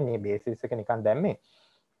ස්ටියටෝරියායි මේ බේසිස් එක නිකන් දැම්මේ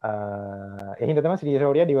එහින්ද තමයි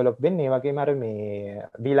ස්ටියටෝරියා ඩෙවලොප් වෙන්නේ ඒ වගේම අර මේ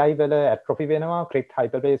විලයි වල ඇට්‍රොෆි වෙනවා ක්‍රිප්ට්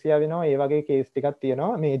හයිපර්ප්ලේසියා වෙනවා ඒ වගේ කේස් ටිකක්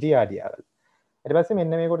තියෙනවා මේ ජියාඩියා වල ඊට පස්සේ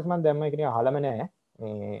මෙන්න මේ කොටස මම දැම්ම ඒක නිකන් අහලම නෑ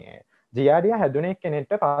මේ ජියාඩියා හැදුනේ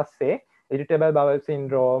කෙනෙක්ට පස්සේ irritable bowel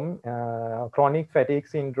syndrome chronic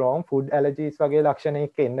fatigue syndrome food allergies වගේ ලක්ෂණ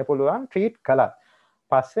එක්ක එන්න පුළුවන් ට්‍රීට් කළා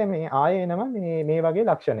පස්සේ මේ ආයේ එනවා මේ වගේ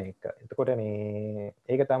ලක්ෂණ එක්ක එතකොට මේ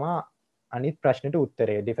ඒක තමයි අනිත් ප්‍රශ්නට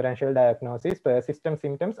උත්තරේ differential diagnosis persistent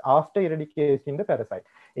symptoms after eradication the parasite.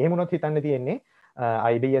 එහෙම වුණොත් හිතන්න තියෙන්නේ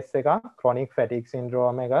IBS එක chronic fatigue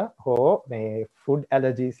syndrome එක හෝ මේ food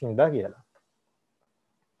allergies හින්දා කියලා.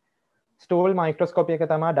 stool microscopy එක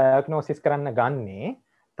තමයි diagnosis කරන්න ගන්නේ.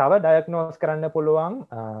 තව diagnose කරන්න පුළුවන්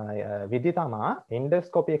විදි තමයි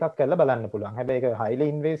endoscopy එකක් කරලා බලන්න පුළුවන්. හැබැයි ඒක highly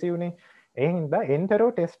invasive නේ. ඒ හින්දා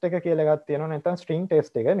එන්ටරෝ ටෙස්ට් එක කියලා එකක් තියෙනවා නැත්නම් ස්ට්‍රින්ග්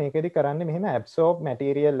ටෙස්ට් එක මේකෙදි කරන්නේ මෙහෙම ඇබ්සෝබ්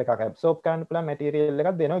මැටීරියල් එකක් ඇබ්සෝබ් කරන්න පුළුවන් මැටීරියල්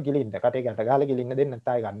එකක් දෙනවා ගිලින්න කටේ ගැට ගහලා ගිලින්න දෙන්න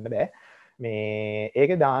නැත්නම් ගන්න බෑ මේ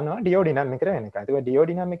ඒක දානවා ඩියෝඩිනමික් වෙන එක. ඒක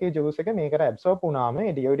ඩියෝඩිනමික් ජූස් එක මේකට ඇබ්සෝබ් වුණාම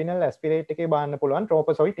ඒ ඩියෝඩිනල් ඇස්පිරේට් එකේ බාන්න පුළුවන්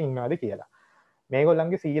ට්‍රෝපසොයිට් ඉන්නවාද කියලා.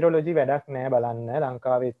 මේගොල්ලන්ගේ සීරොලොජි වැඩක් නෑ බලන්න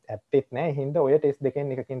ලංකාවේ ඇත්තෙත් නෑ. හින්දා ඔය ටෙස්ට් දෙකෙන්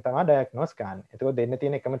එකකින් තමයි ඩයග්නෝස් කරන්නේ. එතකොට දෙන්න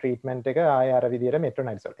තියෙන එකම ට්‍රීට්මන්ට් එක ආය අර විදියට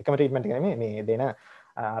මෙට්‍රොනයිඩසෝල්. එකම ට්‍රීට්මන්ට් එක නෙමෙයි මේ දෙන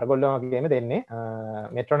අරගොල්ලෝ වගේම දෙන්නේ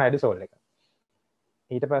මෙට්‍රොනයිඩසෝල් එක.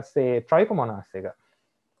 ඊට පස්සේ ට්‍රයිකෝමොනාස් එක.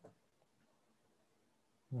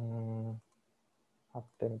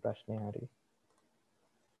 හත්වෙනි ප්‍රශ්නේ හරි.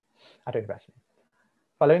 අටවෙනි ප්‍රශ්නේ.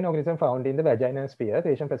 Following organism found in the vaginal sphere,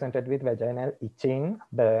 patient presented with vaginal itching,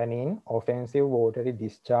 burning, offensive watery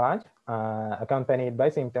discharge, accompanied by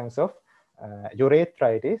symptoms of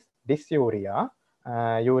urethritis, dysuria,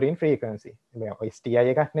 urine frequency. STI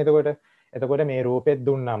එකක් නේ එතකොට. එතකොට මේ රූපෙත්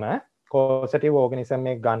දුන්නම causative organism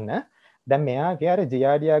එක ගන්න. දැන් මෙයාගේ අර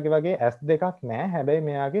giardiaගේ වගේ S දෙකක් නැහැ. හැබැයි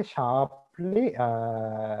මෙයාගේ sharply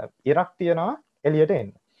ඉරක් තියනවා එළියට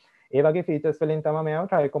එන්න. ඒ වගේ ෆීචර්ස් වලින් තමයි මෙයාව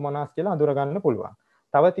ට්‍රයිකෝමොනාස් කියලා අඳුර ගන්න පුළුවන්.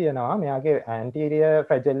 තව තියෙනවා මෙයාගේ ඇන්ටීරියර්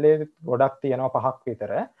ෆ්ලැජෙල්ලේ ගොඩක් තියෙනවා 5ක්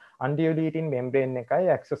විතර. අන්ඩියුලීටින් මෙම්බ්‍රේන් එකයි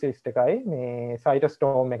එක්සොසිස්ට් එකයි මේ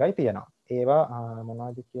සයිටෝස්ටෝම් එකයි තියෙනවා. ඒවා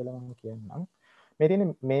මොනවද කියලා මම කියන්නම්. මේ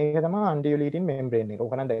තියෙන මේක තමයි අන්ඩියුලීටින් මෙම්බ්‍රේන් එක.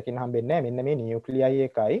 ඕක නම් දැකින්න හම්බෙන්නේ නැහැ. මෙන්න මේ නියුක්ලියයි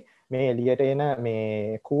එකයි මේ එළියට එන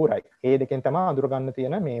මේ කූරයි. ඒ දෙකෙන් තමයි අඳුර ගන්න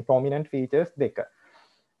තියෙන මේ ප්‍රොමිනන්ට් ෆීචර්ස් දෙක.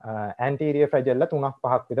 ඇන්ටීරියර් ෆ්ලැජෙල්ලා 3ක්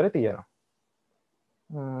 5ක් විතර තියෙනවා.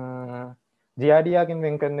 ජියාඩියාගෙන්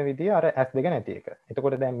වෙන් කරන විදිහ අර S2 නැති එක.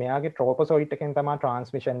 එතකොට දැන් මෙයාගේ ට්‍රෝපොසොයිට් එකෙන් තමයි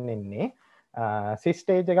ට්‍රාන්ස්මිෂන් එන්නේ. සිස්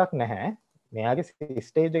ස්ටේජ් එකක් නැහැ. මෙයාගේ සිස්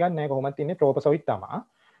ස්ටේජ් එකක් නැහැ කොහොමද තියන්නේ ට්‍රෝපොසොයිට් තමයි.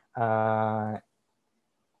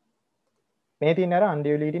 මේ තියෙන අර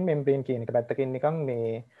අන්ඩියුලීටින් මෙම්බ්‍රේන් කියන එක පැත්තකින් නිකන්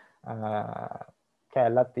මේ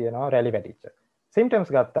කැලලක් තියෙනවා රැලි වැටිච්ච.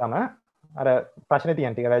 සිම්ප්ටම්ස් ගත්තාම අර ප්‍රශ්නේ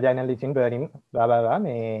තියෙන ටික වැජයිනල් ඉචින් බර්නින් බලා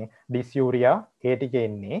මේ ඩිස්යූරියා ඒ ටික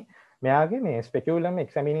එන්නේ. මෙයාගේ මේ ස්පෙකියුලම්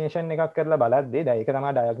එක්සැමිනේෂන් එකක් කරලා බලද්දී දැන් ඒක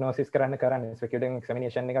තමයි ඩයග්නොසිස් කරන්නේ ස්පෙකියුලම්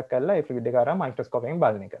එක්සැමිනේෂන් එකක් කරලා ඒ ෆ්ලුයිඩ් එක අරන් මයික්‍රොස්කෝපයෙන්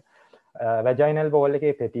බලන එක. වැජයිනල් වෝල්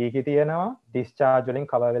එකේ පෙටීකි තියෙනවා, ඩිස්චාර්ජ් වලින්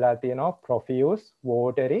කවර් වෙලා තියෙනවා, ප්‍රොෆියුස්,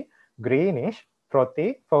 වෝටරි, ග්‍රීනිෂ්, ෆ්‍රොති,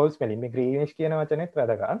 ෆවුල් ස්මෙලින්. මේ ග්‍රීනිෂ් කියන වචනේත්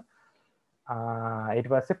වැදගත්. ඊට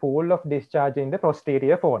පස්සේ pool of discharge in the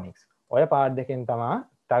posterior fornix. ඔය පාර්ට් දෙකෙන් තමයි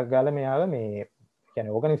ටක් ගාලා මෙයාව මේ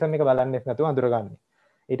කියන්නේ ඕගනිසම් එක බලන්නෙත් නැතුව අඳුරගන්නේ.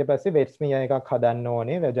 ඊට පස්සේ වෙට්ස්මිය එකක් හදන්න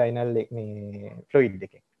ඕනේ වැජයිනල් මේ ෆ්ලුයිඩ්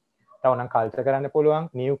එකෙන්. තව නම් කල්චර් කරන්න පුළුවන්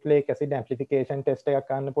නියුක්ලියික් ඇසිඩ් ඇම්ප්ලිෆිකේෂන් ටෙස්ට් එකක්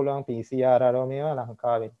ගන්න පුළුවන් PCR අරව මේවා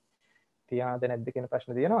ලංකාවේ තියාද නැද්ද කියන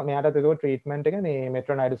ප්‍රශ්න තියෙනවා. මෙයාට ඒක ට්‍රීට්මන්ට් එක මේ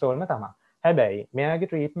මෙට්‍රොනයිඩසෝල්ම තමයි. හැබැයි මෙයාගේ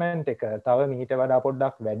ට්‍රීට්මන්ට් එක තව මීට වඩා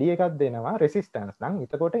පොඩ්ඩක් වැඩි එකක් දෙනවා රෙසිස්ටන්ස් නම්.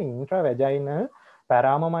 එතකොට ඉන්ට්‍රා වැජයිනල්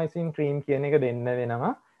පැරාමොමයිසින් ක්‍රීම් කියන එක දෙන්න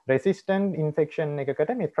වෙනවා රෙසිස්ටන්ට් ඉන්ෆෙක්ෂන්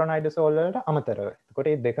එකකට මෙට්‍රොනයිඩසෝල් වලට අමතරව. එතකොට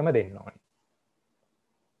මේ දෙකම දෙන්න ඕනේ.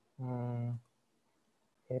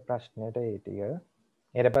 ඒ ප්‍රශ්නයට ඒ ටික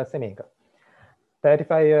ඊට පස්සේ මේක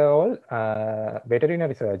 35-year-old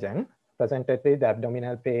veterinary surgeon presented with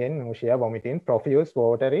abdominal pain, nausea, vomiting, profuse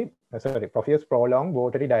prolonged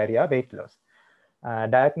watery diarrhea, weight loss.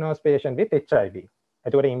 Diagnosed patient with HIV.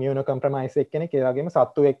 එතකොට immunocompromised එක්කෙනෙක් ඒ වගේම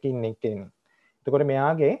සත්තුවෙක් ඉන්න එක්කෙනෙක්. එතකොට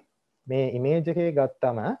මෙයාගේ මේ ඉමේජ් එකේ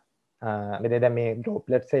ගත්තම මේ දැන් මේ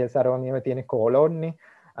droplet cells අරව මේව තියෙන කොලොන්නේ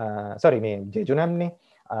මේ ජෙජුනම්නේ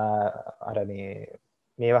අර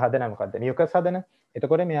මේවා හදන මොකද්ද මියුකස් හදන.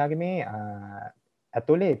 එතකොට මෙයාගේ මේ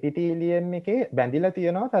ඇතුලේ එපිතීලියම් එකේ බැඳිලා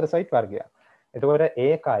තියෙනවා පැරසයිට් වර්ගයක්. එතකොට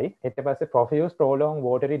ඒකයි ඊට පස්සේ profuse prolonged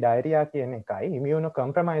watery diarrhea කියන එකයි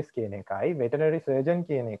immunocompromised කියන එකයි veterinary surgeon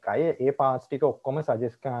කියන එකයි ඒ පාර්ට්ස් ටික ඔක්කොම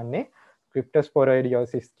සජෙස්ට් කරන්නේ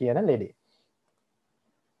cryptosporidiosis කියන ලෙඩේ.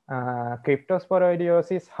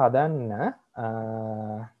 cryptosporidiosis හදන්න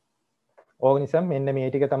ඕගනිසම් මෙන්න මේ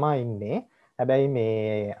ටික තමයි ඉන්නේ. හැබැයි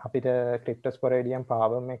මේ අපිට ක්‍රිප්ටොස්පොරේඩියම්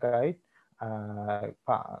පාවම් එකයි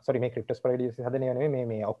මේ ක්‍රිප්ටොස්පොරේඩියම් හදන්නේ නෙමෙයි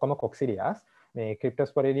මේ ඔක්කොම කොක්සිලියාස්. මේ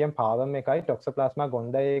ක්‍රිප්ටොස්පොරේඩියම් පාවම් එකයි ටොක්සෝප්ලාස්මා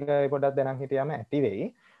ගොන්ඩයි එකයි පොඩ්ඩක් දැනන් හිටියාම ඇති වෙයි.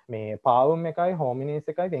 මේ පාවම් එකයි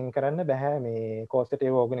හෝමිනිස් එකයි වෙන් කරන්න බෑ. මේ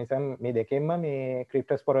කෝස්ටේටිව් ඕගනිසම් මේ දෙකෙන්ම මේ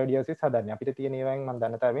ක්‍රිප්ටොස්පොරේඩියසිස් හදන්නේ. අපිට තියෙන ඒවායින් මම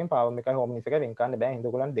දන්න තරමින් පාවම් එකයි හෝමිනිස් එකයි වෙන් කරන්න බෑ.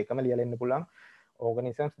 හින්දෝගලන් දෙකම ලියලා ඉන්න පුළුවන්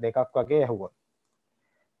ඕගනිසම්ස් දෙකක් වගේ ඇහුවොත්.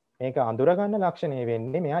 මේක අඳුරගන්න ලක්ෂණය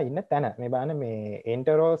වෙන්නේ මෙයා ඉන්න තැන. මේ බලන්න මේ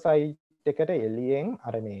එන්ටරෝසයිට් එකට එළියෙන්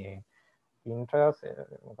අර මේ ඉන්ට්‍රස්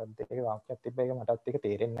මොකක්ද ඒක වාක්‍යයක් තිබ්බ එක මටත් ඒක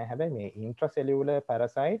තේරෙන්නේ නැහැ. හැබැයි මේ intracellular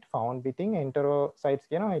parasite found within enterocytes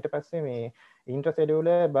කියනවා. ඊට පස්සේ මේ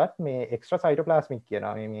intracellular but මේ extracytoplasmic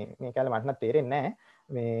කියනවා. මේ කාලේ මට නම් තේරෙන්නේ නැහැ.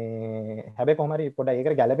 මේ හැබැයි කොහොම හරි පොඩ්ඩක්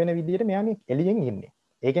ඒකට ගැළපෙන විදිහට මෙයා මේ එළියෙන් ඉන්නේ.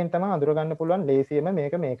 ඒකෙන් තමයි අඳුරගන්න පුළුවන් ලේසියෙම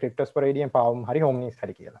මේක මේ cryptosporidum පාවම් හරි hominis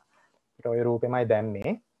හරි කියලා. ඊට ඔය රූපෙමයි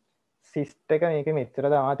දැම්මේ. සිස්ට් එක මේක මෙච්චර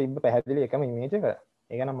දාලා තිබ්බ පැහැදිලි එකම ඉමේජ් එක.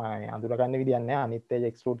 ඒක නම් මම අඳුරගන්න විදියක් නැහැ. අනිත් ඒවා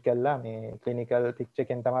එක්ස්ට්‍රූඩ් කළා මේ ක්ලිනිකල් පික්චර්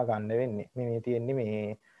එකෙන් තමයි ගන්න වෙන්නේ. මේ තියෙන්නේ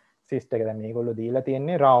මේ සිස්ට් එක. දැන් මේගොල්ලෝ දීලා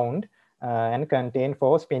තියෙන්නේ round and contain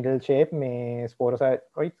 4 spindle shape මේ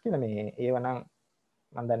sporocytes කියලා මේ ඒව නම්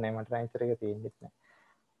මම දන්නේ නැහැ මට රයින්චර් එක තියෙන්නේ නැහැ.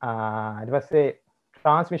 ඊට පස්සේ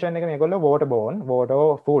transmission එක මේගොල්ලෝ waterborne water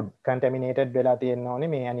food contaminated වෙලා තියෙන්න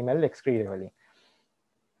ඕනේ මේ animal excreta වලින්.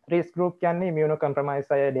 risk group කියන්නේ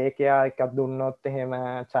immunocompromised අය day care එකක් දුන්නොත් එහෙම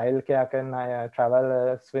child care කරන අය travel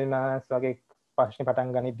swimmers වගේ ප්‍රශ්න පටන්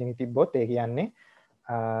ගනිද්දී තිබ්බොත් ඒ කියන්නේ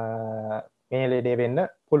මේ ලෙඩේ වෙන්න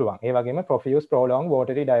පුළුවන්. ඒ වගේම profuse prolonged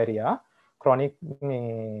watery diarrhea chronic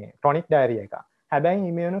diarrhea එක. හැබැයි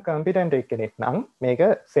immunocompetent කෙනෙක් නම් මේක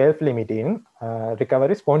self limiting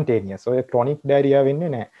recovery spontaneous. ඔය chronic diarrhea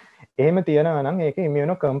වෙන්නේ නැහැ. එහෙම තියනවා නම් ඒක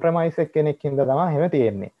immunocompromised කෙනෙක් හින්දා තමයි එහෙම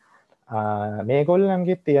තියෙන්නේ.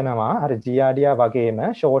 මේගොල්ලන්ගේ තියෙනවා අර giardia වගේම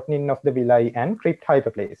shortening of the villi and crypt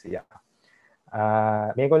hyperplasia.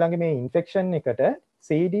 මේගොල්ලන්ගේ මේ ඉන්ෆෙක්ෂන් එකට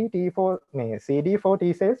CD4 මේ CD4 T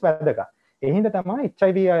cells වැදගත්. ඒ හින්දා තමයි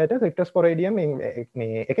HIV අයට cryptosporidium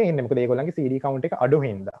මේ එක ඉන්නේ. මොකද ඒගොල්ලන්ගේ CD count එක අඩු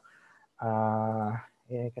හින්දා.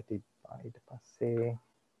 ඒක තිබ්බා. ඊට පස්සේ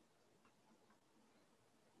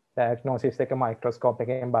diagnosis එක microscope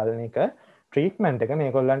එකෙන් බලන එක treatment එක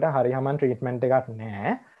මේගොල්ලන්ට හරි හමන් treatment එකක්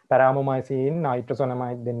නෑ. පැරාමොමයිසින්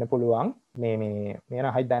නයිට්‍රොසොනමයිඩ් දෙන්න පුළුවන්. මේ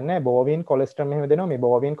හයි දන්නේ බෝවින් කොලෙස්ටරෝල් එහෙම දෙනවා. මේ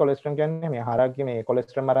බෝවින් කොලෙස්ටරෝල් කියන්නේ මේ හරක්ගේ මේ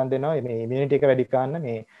කොලෙස්ටරෝල් මරන් දෙනවා. මේ ඉමුනිටි එක වැඩි කරන්න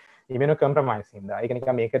මේ ඉමුනෝකම්ප්‍රොමයිස් හින්දා. ඒක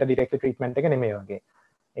නිකන් මේකට ඩිරෙක්ට්ලි ට්‍රීට්මන්ට් එක නෙමෙයි වගේ.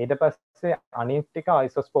 ඊට පස්සේ අනිත් ටික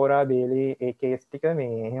අයිසෝස්පෝරා බේලි ඒ කේස් ටික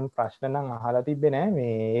මේ එහෙම ප්‍රශ්න නම් අහලා තිබ්බේ නෑ.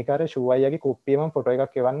 මේ ඒක අර ෂූ අයියාගේ කුප්පිය මම ෆොටෝ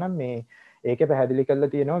එකක් එවන්නම්. මේ ඒකේ පැහැදිලි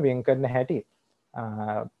කරලා තියෙනවා වෙන් කරන හැටි.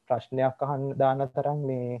 ප්‍රශ්නයක් අහන්න දාන තරම්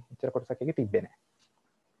මේ ඉතර කොටසක් එකේ තිබ්බේ නෑ.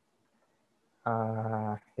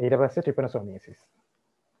 ඊට පස්සේ ට්‍රිපනෝසෝමියසිස්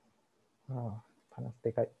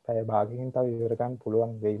 52යි පැය භාගයකින් තව ඉවර ගන්න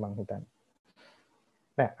පුළුවන් වෙයි මං හිතන්නේ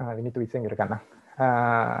නෑ we need to ඉස්සෙන් ඉවර ගන්න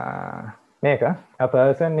මේක a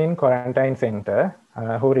person in quarantine center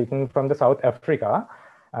who returned from the South Africa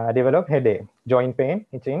developed headache, joint pain,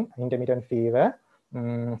 itching, intermittent fever,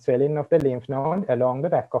 swelling of the lymph node along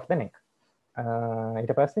the back of the neck.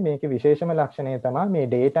 ඊට පස්සේ මේකේ විශේෂම ලක්ෂණය තමයි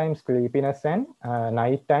මේ daytime sleepiness and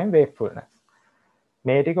nighttime wakefulness.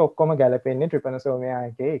 මේ ටික ඔක්කොම ගැලපෙන්නේ ට්‍රිපනෝසෝමියා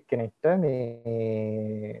එකේ එක්කෙනෙක්ට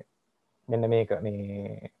මේ මෙන්න මේක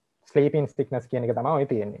මේ ස්ලීපින් සික්නස් කියන එක තමයි ඔය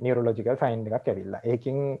තියෙන්නේ. නියුරොලොජිකල් ෆයින්ඩ් එකක් ඇවිල්ලා.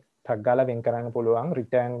 ඒකින් ටක් ගාලා වෙන් කරන්න පුළුවන්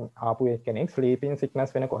රිටර්න් ආපු එක්කෙනෙක් ස්ලීපින්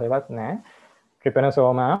සික්නස් වෙන කොහෙවත් නැහැ.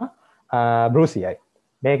 ට්‍රිපනෝසෝමා බෲසියයි.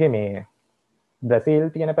 මේකේ මේ බ්‍රසීල්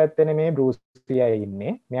තියෙන පැත්තේ මේ බෲසියයි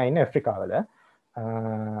ඉන්නේ. මෙයා ඉන්නේ ඇෆ්‍රිකාවල.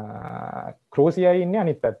 ක්‍රෝසියයි ඉන්නේ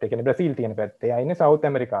අනිත් පැත්තේ. කියන්නේ බ්‍රසීල් තියෙන පැත්තේ. එයා ඉන්නේ සවුත්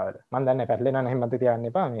ඇමරිකාවල. මම දන්නේ නැහැ පැටලෙනා නැහැ මතක තියාගන්න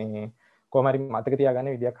එපා. මේ කොහොම හරි මතක තියාගන්න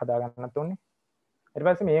විදියක් හදා ගන්නත් ඕනේ. ඊට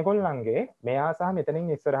පස්සේ මේගොල්ලන්ගේ මෙයා සහ මෙතනින්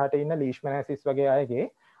ඉස්සරහට ඉන්න ලීෂ්මැනසිස් වගේ අයගේ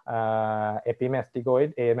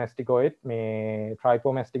එපිමැස්ටිගොයිඩ්, ඒමැස්ටිගොයිඩ්, මේ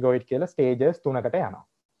ට්‍රයිපෝමැස්ටිගොයිඩ් කියලා ස්ටේජස් 3කට යනවා.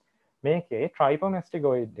 මේකේ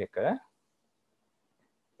ට්‍රයිපෝමැස්ටිගොයිඩ් එක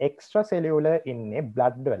එක්ස්ට්‍රා සෙලියුලර් ඉන්නේ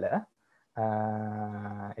බ්ලඩ් වල.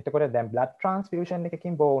 එතකොට දැන් බ්ලඩ් ට්‍රාන්ස්ෆියුෂන්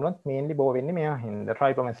එකකින් බෝ වුණොත් මේන්ලි බෝ වෙන්නේ මෙයා හින්දා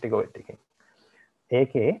ට්‍රයිපෝමැස්ටිගොයිඩ් එකකින්.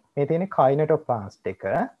 ඒකේ මේ තියෙන කයිනටෝප්ලාස්ට් එක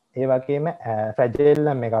ඒ වගේම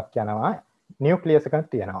ෆ්ලැජෙල්ලම් එකක් යනවා නියුක්ලියස් එකක්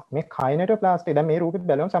තියෙනවා. මේ කයිනටෝප්ලාස්ට් එක දැන් මේ රූපෙත්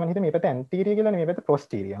බලමු සමහර හිත මේ පැත්ත ඇන්ටීරියර් කියලා මේ පැත්ත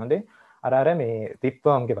පොස්ටීරියර්. හොඳේ. අර මේ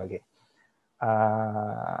රිප්වර්ම්ගේ වගේ.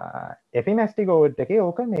 එපිමැස්ටිගොයිඩ් එකේ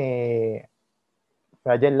ඕක මේ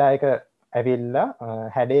ෆ්ලැජෙල්ලා එක ඇවිල්ලා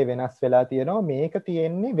හැඩේ වෙනස් වෙලා තියෙනවා. මේක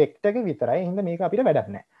තියෙන්නේ වෙක්ටර් එක විතරයි. ඒ හින්දා මේක අපිට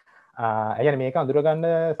වැඩක් නැහැ. ඒ කියන්නේ මේක අඳුරගන්න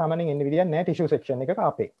සාමාන්‍යයෙන් එන්නේ විදියක් නැහැ ටිෂු සෙක්ෂන් එකක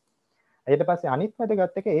අපේ. ඊට පස්සේ අනිත්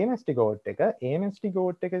වැදගත් එක ඒමැස්ටිගෝඩ් එක.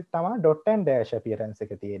 ඒමැස්ටිගෝඩ් එක තමයි ඩොට් ඇන්ඩ් ඩෑෂ් අපියරන්ස්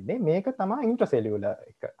එක තියෙන්නේ. මේක තමයි ඉන්ට්‍රසෙලියුලර්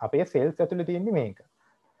එක. අපේ සෙල්ස් ඇතුලේ තියෙන්නේ මේක.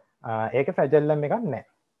 ඒක ෆ්ලැජෙල්ලම් එකක් නැහැ.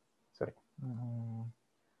 සෝරි.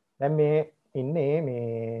 දැන් මේ ඉන්නේ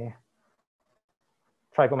මේ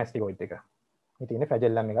ට්‍රයිපෝමැස්ටිගොයිඩ් එක. මේ තියෙන්නේ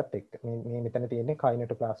ෆ්ලැජෙල්ලම් එකත් එක්ක. මේ මෙතන තියෙන්නේ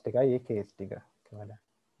කයිනටෝප්ලාස්ට් එකයි ඒ කේස් ටික.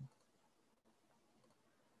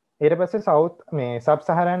 ඊට පස්සේ සවුත් මේ සබ්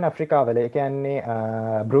සහරන් ඇෆ්‍රිකාවල ඒ කියන්නේ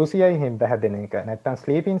බෲසියයි හින්දා හැදෙන එක. නැත්තම්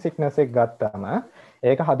ස්ලීපින් සික්නස් එක ගත්තාම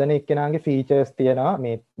ඒක හදන එක්කෙනාගේ ෆීචර්ස් තියෙනවා.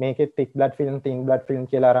 මේකේ thick blood film, thin blood film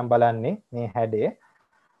කියලා අරන් බලන්නේ මේ හැඩේ.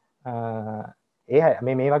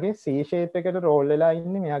 මේ වගේ C shape එකට රෝල් වෙලා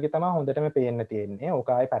ඉන්නේ මෙයාගේ තමයි හොඳටම පේන්න තියෙන්නේ.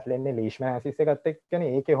 ඕක ආයේ පැටලෙන්නේ ලීෂ්මැනසිස් එකත්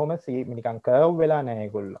එක්කනේ. ඒකේ කොහොම නිකන් කර්ව් වෙලා නැහැ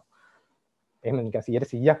ඒගොල්ලෝ. එහෙම නිකන්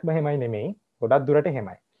 100%ක්ම එහෙමයි නෙමෙයි. ගොඩක් දුරට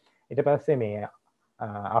එහෙමයි. ඊට පස්සේ මේ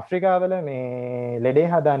ආෆ්‍රිකාවල මේ ලෙඩේ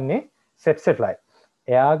හදන්නේ සෙප්සෙෆ්ලයි.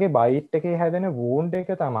 එයාගේ බයිට් එකේ හැදෙන වූන්ඩ් එක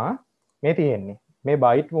තමයි මේ තියෙන්නේ. මේ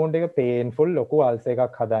බයිට් වූන්ඩ් එක පේන්ෆුල් ලොකු අල්ස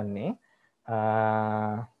එකක් හදන්නේ.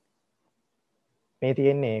 මේ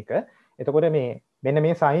තියෙන්නේ ඒක. එතකොට මේ මෙන්න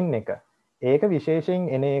මේ සයින් එක. ඒක විශේෂයෙන්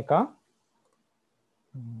එන එක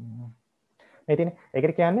මේ තියෙන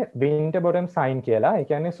ඒකට කියන්නේ winter bottom sign කියලා. ඒ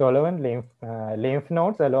කියන්නේ swollen lymph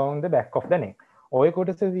nodes along the back of the neck. ඔය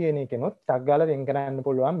කොටස තියෙන එකනොත් ටක් ගාලා වෙන් කරන්න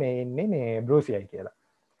පුළුවන් මේ ඉන්නේ මේ බෲසියයි කියලා.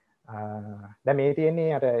 දැන් මේ තියෙන්නේ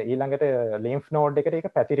අර ඊළඟට lymph node එකට ඒක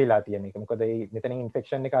පැතිරිලා තියෙන එක. මොකද මේ මෙතනින්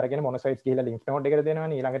ඉන්ෆෙක්ෂන් එක අරගෙන මොනොසයිට්ස් ගිහිලා lymph node එකට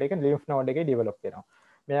දෙනවනේ. ඊළඟට ඒක lymph node එකේ develop වෙනවා.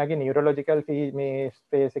 මෙයාගේ නියුරොලොජිකල් මේ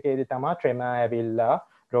ස්පේස් එකේදී තමයි tremor ඇවිල්ලා,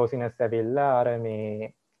 drowsiness ඇවිල්ලා අර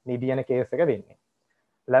මේ නිදියන කේස් එක වෙන්නේ.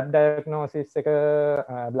 ලැබ් ඩයග්නෝසිස් එක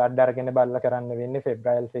බ්ලඩ් අරගෙන බලලා කරන්න වෙන්නේ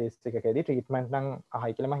ෆෙබ්‍රයිල් ෆේස් එකකදී. ට්‍රීට්මන්ට් නම්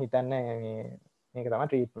අහයි කියලා මම හිතන්නේ මේක තමයි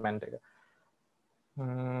ට්‍රීට්මන්ට් එක.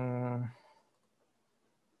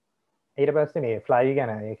 ඊට පස්සේ මේ ෆ්ලයි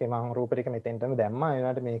ගැන ඒකේ මම රූප ටික මෙතෙන්ටම දැම්මා.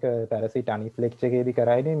 ඒකට මේක පැරසිට් අනිත් ලෙක්චර් එකේදී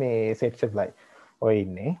කරයිනේ මේ සෙට්ස් ෆ්ලයි. ඔය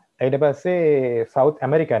ඉන්නේ. ඊට පස්සේ සවුත්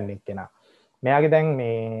ඇමරිකන් එක්කෙනා. මෙයාගේ දැන්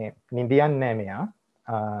මේ නිදියන් නෑ මෙයා.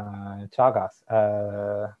 චාගස්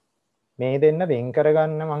මේ දෙන්න වෙන්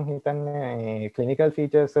කරගන්න මං හිතන්නේ ක්ලිනිකල්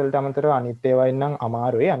ෆීචර්ස් වලට අමතරව අනිත් ඒවා ඉන්නම්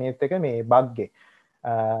අමාරුයි. අනිත් එක මේ බග්ගේ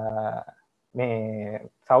මේ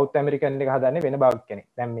සවුත් ඇමරිකන් එක හදන්නේ වෙන බග් කෙනෙක්.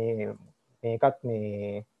 දැන් මේකත්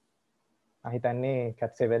මේ මම හිතන්නේ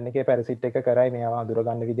කැට් 7 එකේ පැරසිට් එක කරයි මෙයාව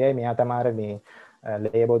අඳුරගන්න විදියයි. මෙයා තමයි මේ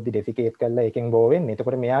ලේබොද්දි ඩෙෆිකේට් කරලා එකෙන් බෝ වෙන්නේ.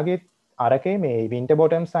 එතකොට මෙයාගේ අරකේ මේ වින්ටර්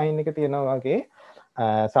බොටම් සයින් එක තියෙනවා වගේ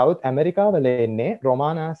සවුත් ඇමරිකාවල එන්නේ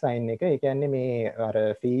රොමානා සයින් එක. ඒ කියන්නේ මේ අර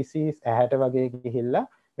ෆීසිස් ඇහැට වගේ ගිහිල්ලා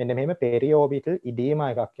මෙන්න මෙහෙම පෙරිઓබිටල්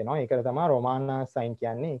ඉඩීමා එකක් එනවා. ඒකට තමයි රොමානා සයින්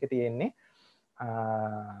කියන්නේ. ඒක තියෙන්නේ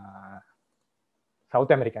සවුත්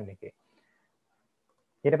ඇමරිකන් එකේ.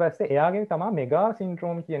 ඊට පස්සේ එයාගේ තමයි මෙගා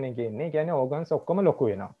සින්ඩ්‍රෝම් කියන එක එන්නේ. ඒ කියන්නේ ඕගන්ස් ඔක්කොම ලොකු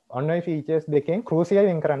වෙනවා. ඔන්න ඔය ෆීචර්ස් දෙකෙන් ක්‍රූසියයි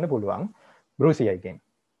වෙන් කරන්න පුළුවන් බෲසියයිගෙන්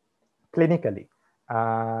ක්ලිනිකලි.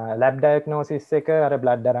 ලැබ් ඩයග්නෝසිස් එක අර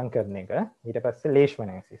බ්ලඩ් අරන් කරන එක. ඊට පස්සේ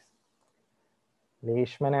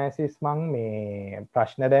ලේෂ්මනයිසිස් මං මේ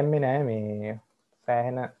ප්‍රශ්න දැම්මේ නෑ. මේ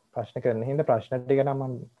සෑහෙන ප්‍රශ්න කරන හින්දා ප්‍රශ්න ටික නම්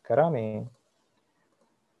මම කරා. මේ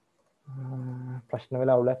ප්‍රශ්න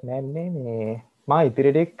වල අවුලක් නෑනේ. මේ මා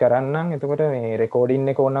ඉතිරි ටික කරන්නම්. එතකොට මේ රෙකෝඩින්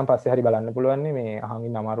එක ඕනනම් පස්සේ හරි බලන්න පුළුවන්. මේ අහන්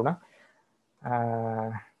ඉන්න අමාරු නම්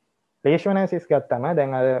ලේෂ්මනයිසිස් ගත්තම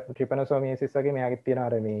දැන් අර ට්‍රිපනෝසෝමියසිස් වගේ මෙයාගේ තියෙන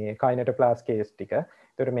අර මේ කයිනටෝප්ලාස් කේස් ටික.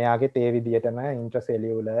 ඒතර මෙයාගේ ඒ විදිහටම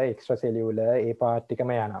ඉන්ට්‍රසෙලියුලර් එක්ස්ට්‍රාසෙලියුලර් ඒ පාර්ට් ටිකම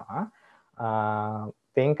යනවා.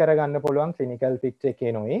 වෙන් කරගන්න පුළුවන් ක්ලිනිකල් පික්චර්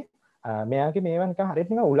එකේ නොයි. මෙයාගේ මේවා නිකන් හරියට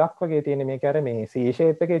නිකන් උලක් වගේ තියෙන. මේක අර මේ C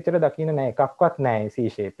shape එකේ ඉතර දකින්න නෑ. එකක්වත් නෑ C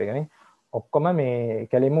shape එකනේ. ඔක්කොම මේ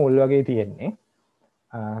කෙලින්ම උල් වගේ තියෙන්නේ.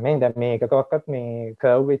 මේ දැන් මේ එකකවත් මේ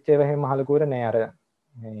කර්ව් වෙච්ච ඒවා එහෙම මහලකුවර නෑ. අර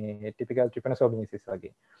මේ ටිපිකල් ට්‍රිපනෝසෝමියසිස්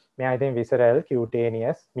වගේ. මෙයා ඉතින් විසරල්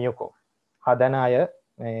කියුටේනියස් මියුකෝ හදන අය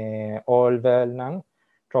ඕල්වර්ල් නම්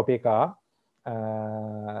ට්‍රොපිකා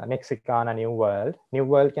මෙක්සිකාන නිව්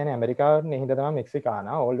වර්ල්ඩ් කියන්නේ ඇමරිකාවේ හින්දා තමයි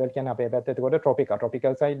මෙක්සිකානා. ඕල්වර්ල් කියන්නේ අපේ පැත්තේ. එතකොට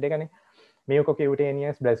ට්‍රොපිකල් සයිඩ් එකනේ. මියුකෝ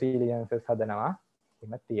කියුටේනියස් බ්‍රසීලියන්සස් හදනවා.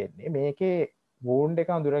 එහෙම තියෙන්නේ. මේකේ වුන්ඩ් එක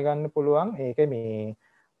අඳුර ගන්න පුළුවන්. ඒකේ මේ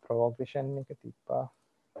ප්‍රොග්‍රෙෂන් එක තිබ්බා.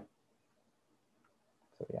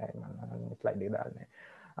 සෝරි මම ස්ලයිඩ් එක දාන්නේ.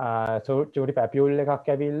 චූටි පැපියුල් එකක්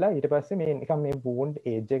ඇවිල්ලා ඊට පස්සේ මේ නිකන් මේ වුන්ඩ්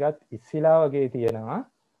ඒජ් එකත් ඉස්සිලා වගේ තියෙනවා.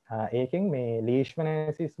 ඒකෙන් මේ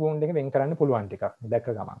ලීෂ්මනයිසිස් වුන්ඩ් එක වෙන් කරන්න පුළුවන් ටිකක් දැක්ක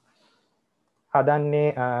ගමන්. හදන්නේ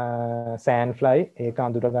සෑන් ෆ්ලයි ඒක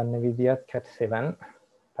අඳුර ගන්න විදියත් කැට් 7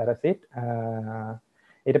 පැරසිට්.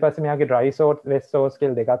 ඊට පස්සේ මෙයාගේ dry sort wet sort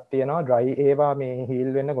skill දෙකක් තියෙනවා. ඩ්‍රයි ඒවා මේ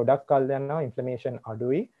හීල් වෙන්න ගොඩක් කල් යනවා. ඉන්ෆ්ලමේෂන්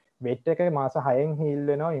අඩුයි. වෙට් එක මාස 6න් හීල්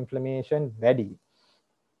වෙනවා. ඉන්ෆ්ලමේෂන් වැඩි.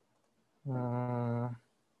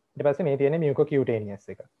 ඊට පස්සේ මේ තියෙන මියුකෝ කියුටේනියස්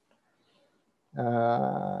එක.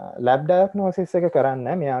 ලැබ් ඩයග්නෝසිස් එක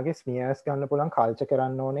කරන්න මෙයාගේ ස්මියර්ස් ගන්න පුළුවන්. කල්චර්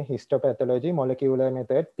කරන්න ඕනේ. හිස්ටෝපැथොලොජි මොලිකියුලර්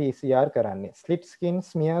මෙතඩ් PCR කරන්නේ. ස්ලිට් ස්කින්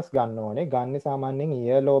ස්මියර්ස් ගන්න ඕනේ. ගන්න සාමාන්‍යයෙන්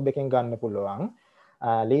ඉයර් ලෝබ් එකෙන් ගන්න පුළුවන්.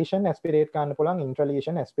 ලීෂන් ඇස්පිරේට් කරන්න පුළුවන්.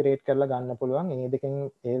 ඉන්ට්‍රලීෂන් ඇස්පිරේට් කරලා ගන්න පුළුවන්.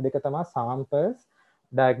 ඒ දෙක තමයි සාම්පල්ස්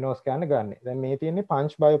ඩයග්නෝස් කරන්න ගන්න. දැන් මේ තියෙන්නේ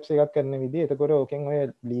පංච් බයොප්සි එකක් කරන විදිය. එතකොට ඕකෙන් ඔය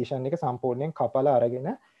ලීෂන් එක සම්පූර්ණයෙන් කපලා අරගෙන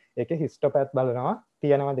ඒකේ හිස්ටෝපැත් බලනවා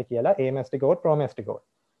තියෙනවද කියලා. ඒමැස්ටිකෝඩ් ප්‍රෝමැස්ටිකෝඩ්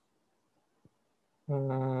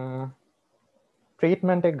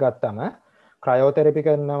ට්‍රීට්මන්ට් එක ගත්තම ක්‍රයෝතෙරපි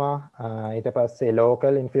කරනවා. ඊට පස්සේ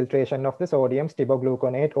local infiltration of the sodium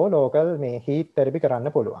stibogluconate or local මේ heat therapy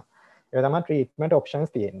කරන්න පුළුවන්. ඒවා තමයි ට්‍රීට්මන්ට්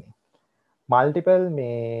ඔප්ෂන්ස් තියෙන්නේ. මල්ටිපල්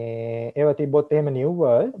මේ ඒවා තිබ්බොත් එහෙම නිව්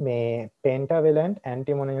වර්ල්ඩ් මේ pentavalent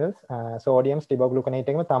antimonials sodium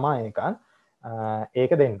stibogluconate එකම තමයි එකක්.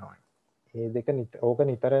 ඒක දෙන්න ඕනේ. ඒ දෙක ඕක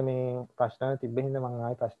නිතර මේ ප්‍රශ්න තිබ්බ හින්දා මම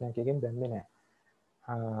ආයෙ ප්‍රශ්නයක් එකකින් දැම්මේ නැහැ.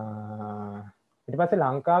 ඊට පස්සේ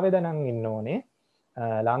ලංකාවේ දැනන් ඉන්න ඕනේ.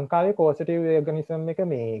 ලංකාවේ කෝසිටිව් ඕගනිසම් එක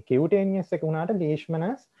මේ කියවටේනියස් එක වුණාට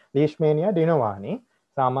ලීශ්මේනිය ඩිනවානි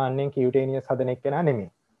සාමාන්‍යයෙන් කියවටේනියස් හදන එක්කෙනා නෙමෙයි.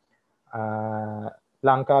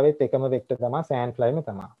 ලංකාවෙත් එකම වෙක්ටර් තමා සෑන් ෆ්ලයිම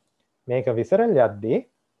තමා. මේක විසරල් යද්දී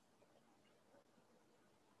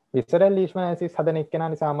විසරල් ලීශ්මනයිසිස් හදන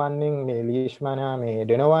එක්කෙනානේ සාමාන්‍යයෙන් මේ ලීශ්මන මේ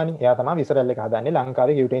ඩෙනවානි එයා තමයි විසරල් එක හදන්නේ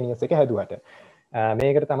ලංකාවේ කියවටේනියස් එක හැදුවට.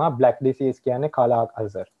 මේකට තමයි බ්ලැක් ඩිසීස් කියන්නේ කලා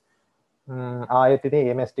අල්සර්. ආයෙත් ඉතින්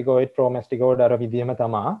ඒමස්ටිකෝයිඩ් ප්‍රෝමස්ටිකෝඩ් අර විදිහම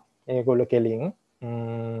තමා ඒගොල්ලෝ කෙලින්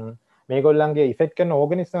මේගොල්ලන්ගේ ඉෆෙක්ට් කරන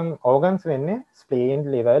ඕගන්ස් වෙන්නේ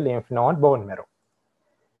ස්ප්ලීන් liver lymph node bone marrow.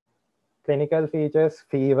 clinical features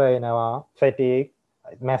fever එනවා fatigue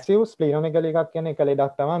massive splenomegaly එකක් කියන එක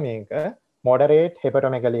ලෙඩක් තමයි මේක moderate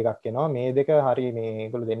hepatomegaly එකක් එනවා මේ දෙක හරි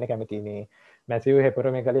මේගොල්ලෝ දෙන්න කැමති මේ massive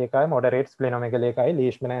hepatomegaly එකයි moderate splenomegaly එකයි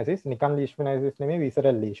leishmaniasis නිකන් leishmaniasis නෙමෙයි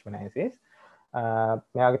visceral leishmaniasis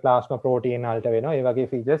මෙයාගේ ප්ලාස්මා ප්‍රෝටීන් වලට වෙනවා ඒ වගේ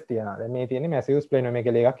ෆීචර්ස් තියෙනවා දැන් මේ තියෙන්නේ massive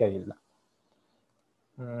splenomegaly එකක් ඇවිල්ලා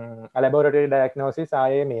laboratory diagnosis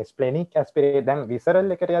ආයේ මේ splenic aspirate දැන්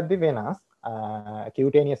visceral එකට යද්දි වෙනස්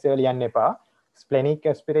cutaneous එක ලියන්න එපා splenic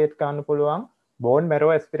aspirate කරන්න පුළුවන් bone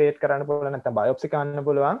marrow aspirate කරන්න පුළුවන් නැත්නම් biopsy කරන්න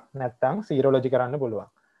පුළුවන් නැත්නම් serology කරන්න පුළුවන්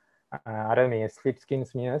අර මේ split skin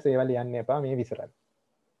smears ඒවා ලියන්න එපා මේ visceral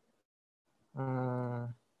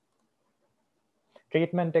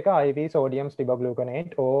treatment එක IV sodium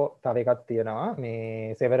stibogluconate ඕ තව එකක් තියෙනවා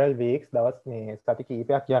මේ several weeks දවස් මේ සති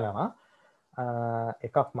කිහිපයක් යනවා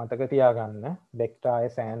එකක් මතක තියාගන්න බෙක්ටාය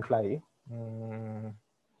සෑන්ෆ්ලයි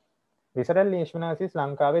විසරල් ලීශ්මනාසිස්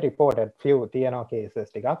ලංකාවේ රිපෝටඩ් ෆියව් තියෙනවා කේසස්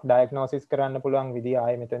ටිකක් ඩයග්නෝසිස් කරන්න පුළුවන් විදිහ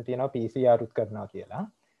ආයෙ මෙතන තියෙනවා PCR උත් කරනවා කියලා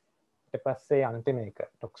ඊට පස්සේ අන්තිම එක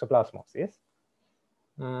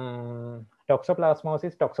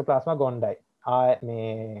ටොක්සෝප්ලාස්මෝසිස් ටොක්සෝප්ලාස්මා ගොන්ඩයි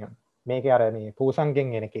මේ මේකේ අර මේ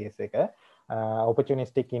පූසන්ගෙන් එන කේස් එක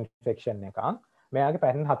ඔපචුනිස්ටික් ඉන්ෆෙක්ෂන් එකක් මෙයාගේ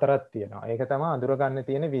පැටර්න් හතරක් තියෙනවා ඒක තමයි අඳුර ගන්න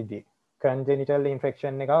තියෙන විදිහ congenital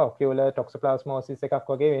infection එක ocular toxoplasmosis එකක්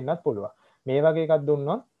වගේ වෙන්නත් පුළුවන්. මේ වගේ එකක්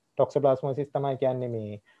දුන්නොත් toxoplasmosis තමයි කියන්නේ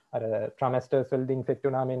මේ අර trimesters වලදී ඉන්ෆෙක්ට්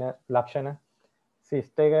වුණාම එන ලක්ෂණ.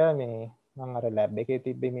 cyst එක මේ මම අර lab එකේ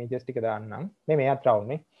තිබ්බ images ටික දාන්නම්. මේ මෙයාත් round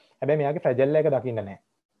නේ. හැබැයි මෙයාගේ fragile එක දකින්න නැහැ.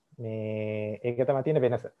 මේ ඒක තමයි තියෙන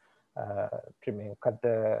වෙනස. මේකත්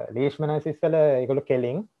leishmaniasis වල ඒගොල්ලෝ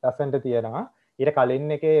කෙලින් ලස්සනට තියෙනවා. ඊට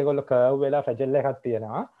කලින් එකේ ඒගොල්ලෝ curve වෙලා fragile එකක්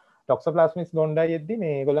තියෙනවා. ටොක්සෝප්ලාස්මිස් ගොන්ඩයි එද්දි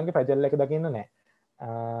මේ ඒගොල්ලන්ගේ ෆැජල් එක දකින්න නැහැ.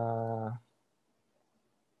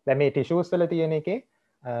 දැන් මේ ටිෂුස් වල තියෙන එකේ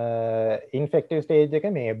ඉන්ෆෙක්ටිව් ස්ටේජ් එක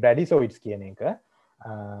මේ බ්‍රැඩිසොයිඩ්ස් කියන එක.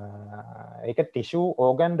 ඒක ටිෂු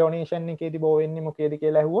ඕගන් ඩොනේෂන් එකේදී බෝ වෙන්නේ මොකේද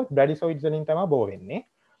කියලා අහුවොත් බ්‍රැඩිසොයිඩ්ස් වලින් තමයි බෝ වෙන්නේ.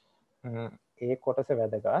 ඒ කොටස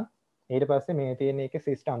වැදගත්. ඊට පස්සේ මේ තියෙන එකේ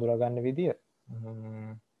සිස්ට් අඳුර ගන්න විදිය.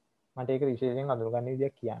 මට ඒක විශේෂයෙන් අඳුර ගන්න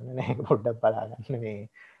විදියක් කියන්න නැහැ. පොඩ්ඩක් බලා ගන්න මේ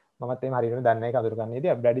මමත් එහෙම හරියටම දන්නේ නැහැ කඳුරු ගන්න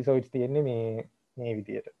විදිය. බ්‍රැඩිසොයිඩ්ස් තියෙන්නේ මේ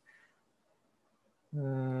විදියට.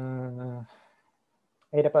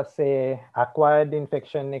 ඊට පස්සේ acquired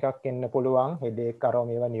infection එකක් එන්න පුළුවන්. headache අරව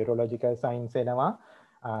මේවා neurological signs එනවා.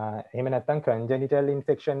 එහෙම නැත්නම් congenital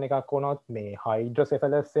infection එකක් වුණොත් මේ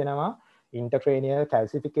hydrocephalus එනවා. intracranial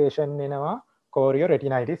calcification එනවා.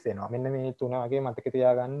 chorioretinitis එනවා. මෙන්න මේ තුන වගේ මතක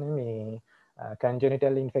තියාගන්න මේ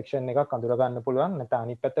congenital infection එකක් අඳුර ගන්න පුළුවන් නැත්නම්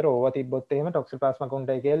අනිත් පැත්තට ඕවා තිබ්බොත් එහෙම toxoplasma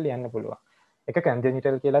gondii කියලා ලියන්න පුළුවන්. ඒක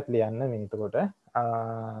congenital කියලාත් ලියන්න මේ එතකොට.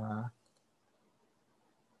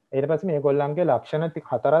 ඊට පස්සේ මේගොල්ලන්ගේ ලක්ෂණ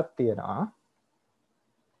හතරක් තියෙනවා.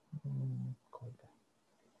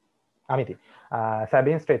 අනිති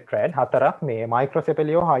Sabin straight red හතරක් මේ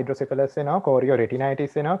microcephaly hydrocephalus එනවා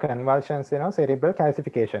chorioretinitis එනවා convulsions එනවා cerebral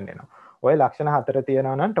calcification එනවා. ඔය ලක්ෂණ හතර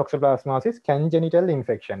තියෙනවා නම් toxoplasmosis congenital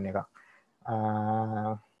infection එක.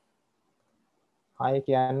 ආය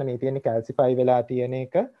කියන්න මේ තියෙන කැල්සිෆයි වෙලා තියෙන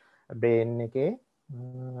එක බ්‍රේන් එකේ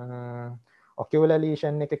ඔකියුලර්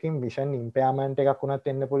ලීෂන් එකකින් විෂන් ඉම්පයර්මන්ට් එකක් වුණත්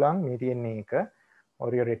වෙන්න පුළුවන් මේ තියෙන එක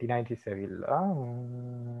ඔරියෝරෙටිනයිටිස් ඇවිල්ලා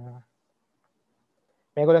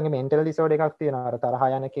මේගොල්ලන්ගේ මෙන්ටල් ඩිසෝඩර් එකක් තියෙනවා අර තරහ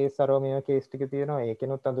යන කේස් අරව මේ කේස් ටික තියෙනවා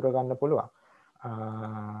ඒකෙනුත් අඳුර ගන්න පුළුවන්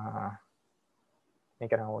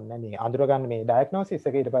මේක නෝන්නේ මේ අඳුර ගන්න මේ ඩයග්නොසිස්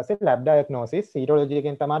එක ඊට පස්සේ ලැබ් ඩයග්නොසිස් සීරොලොජි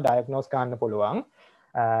එකෙන් තමයි ඩයග්නොස් කරන්න පුළුවන්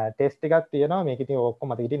ටෙස්ට් එකක් තියෙනවා මේක ඉතින්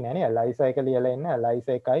ඔක්කොම මතක හිටින්නේ නැහැ නේ එලයිසා එක ලියලා එන්න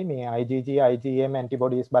එලයිසා එකයි මේ IgG IgM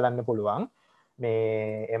ඇන්ටිබොඩීස් බලන්න පුළුවන්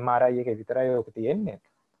මේ MRI එකේ විතරයි ඔක තියෙන්නේ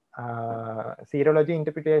සීරොලොජි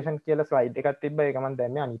ඉන්ටර්ප්‍රිටේෂන් කියලා ස්ලයිඩ් එකක් තිබ්බා ඒක මම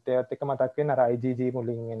දැම්මේ අනිත් ඒවාත් එක්ක මතක් වෙන අර IgG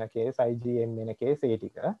මුලින් එන කේස් IgM එන කේස් ඒ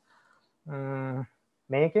ටික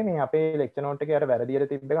මේකේ මේ අපේ ලෙක්චර් නෝට් එකේ අර වැරදියට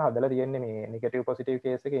තිබ්බ එක හදලා තියෙන්නේ මේ නෙගටිව් පොසිටිව්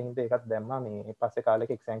කේස් එකේ හින්දා ඒකත් දැම්මා මේ පස්සේ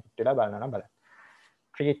කාලෙක එක්සෑම් කිට් වෙලා බලන්න නම් බලන්න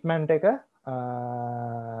ට්‍රීට්මන්ට් එක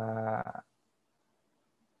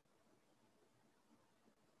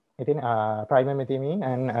ඉතින් primamethimine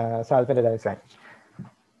and sulfasalazine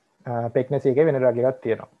පෙක්නසි එක වෙන රග එකක්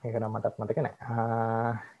තියෙනවා. ඒක නම් මටත් මතක නෑ.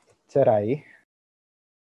 එච්චරයි.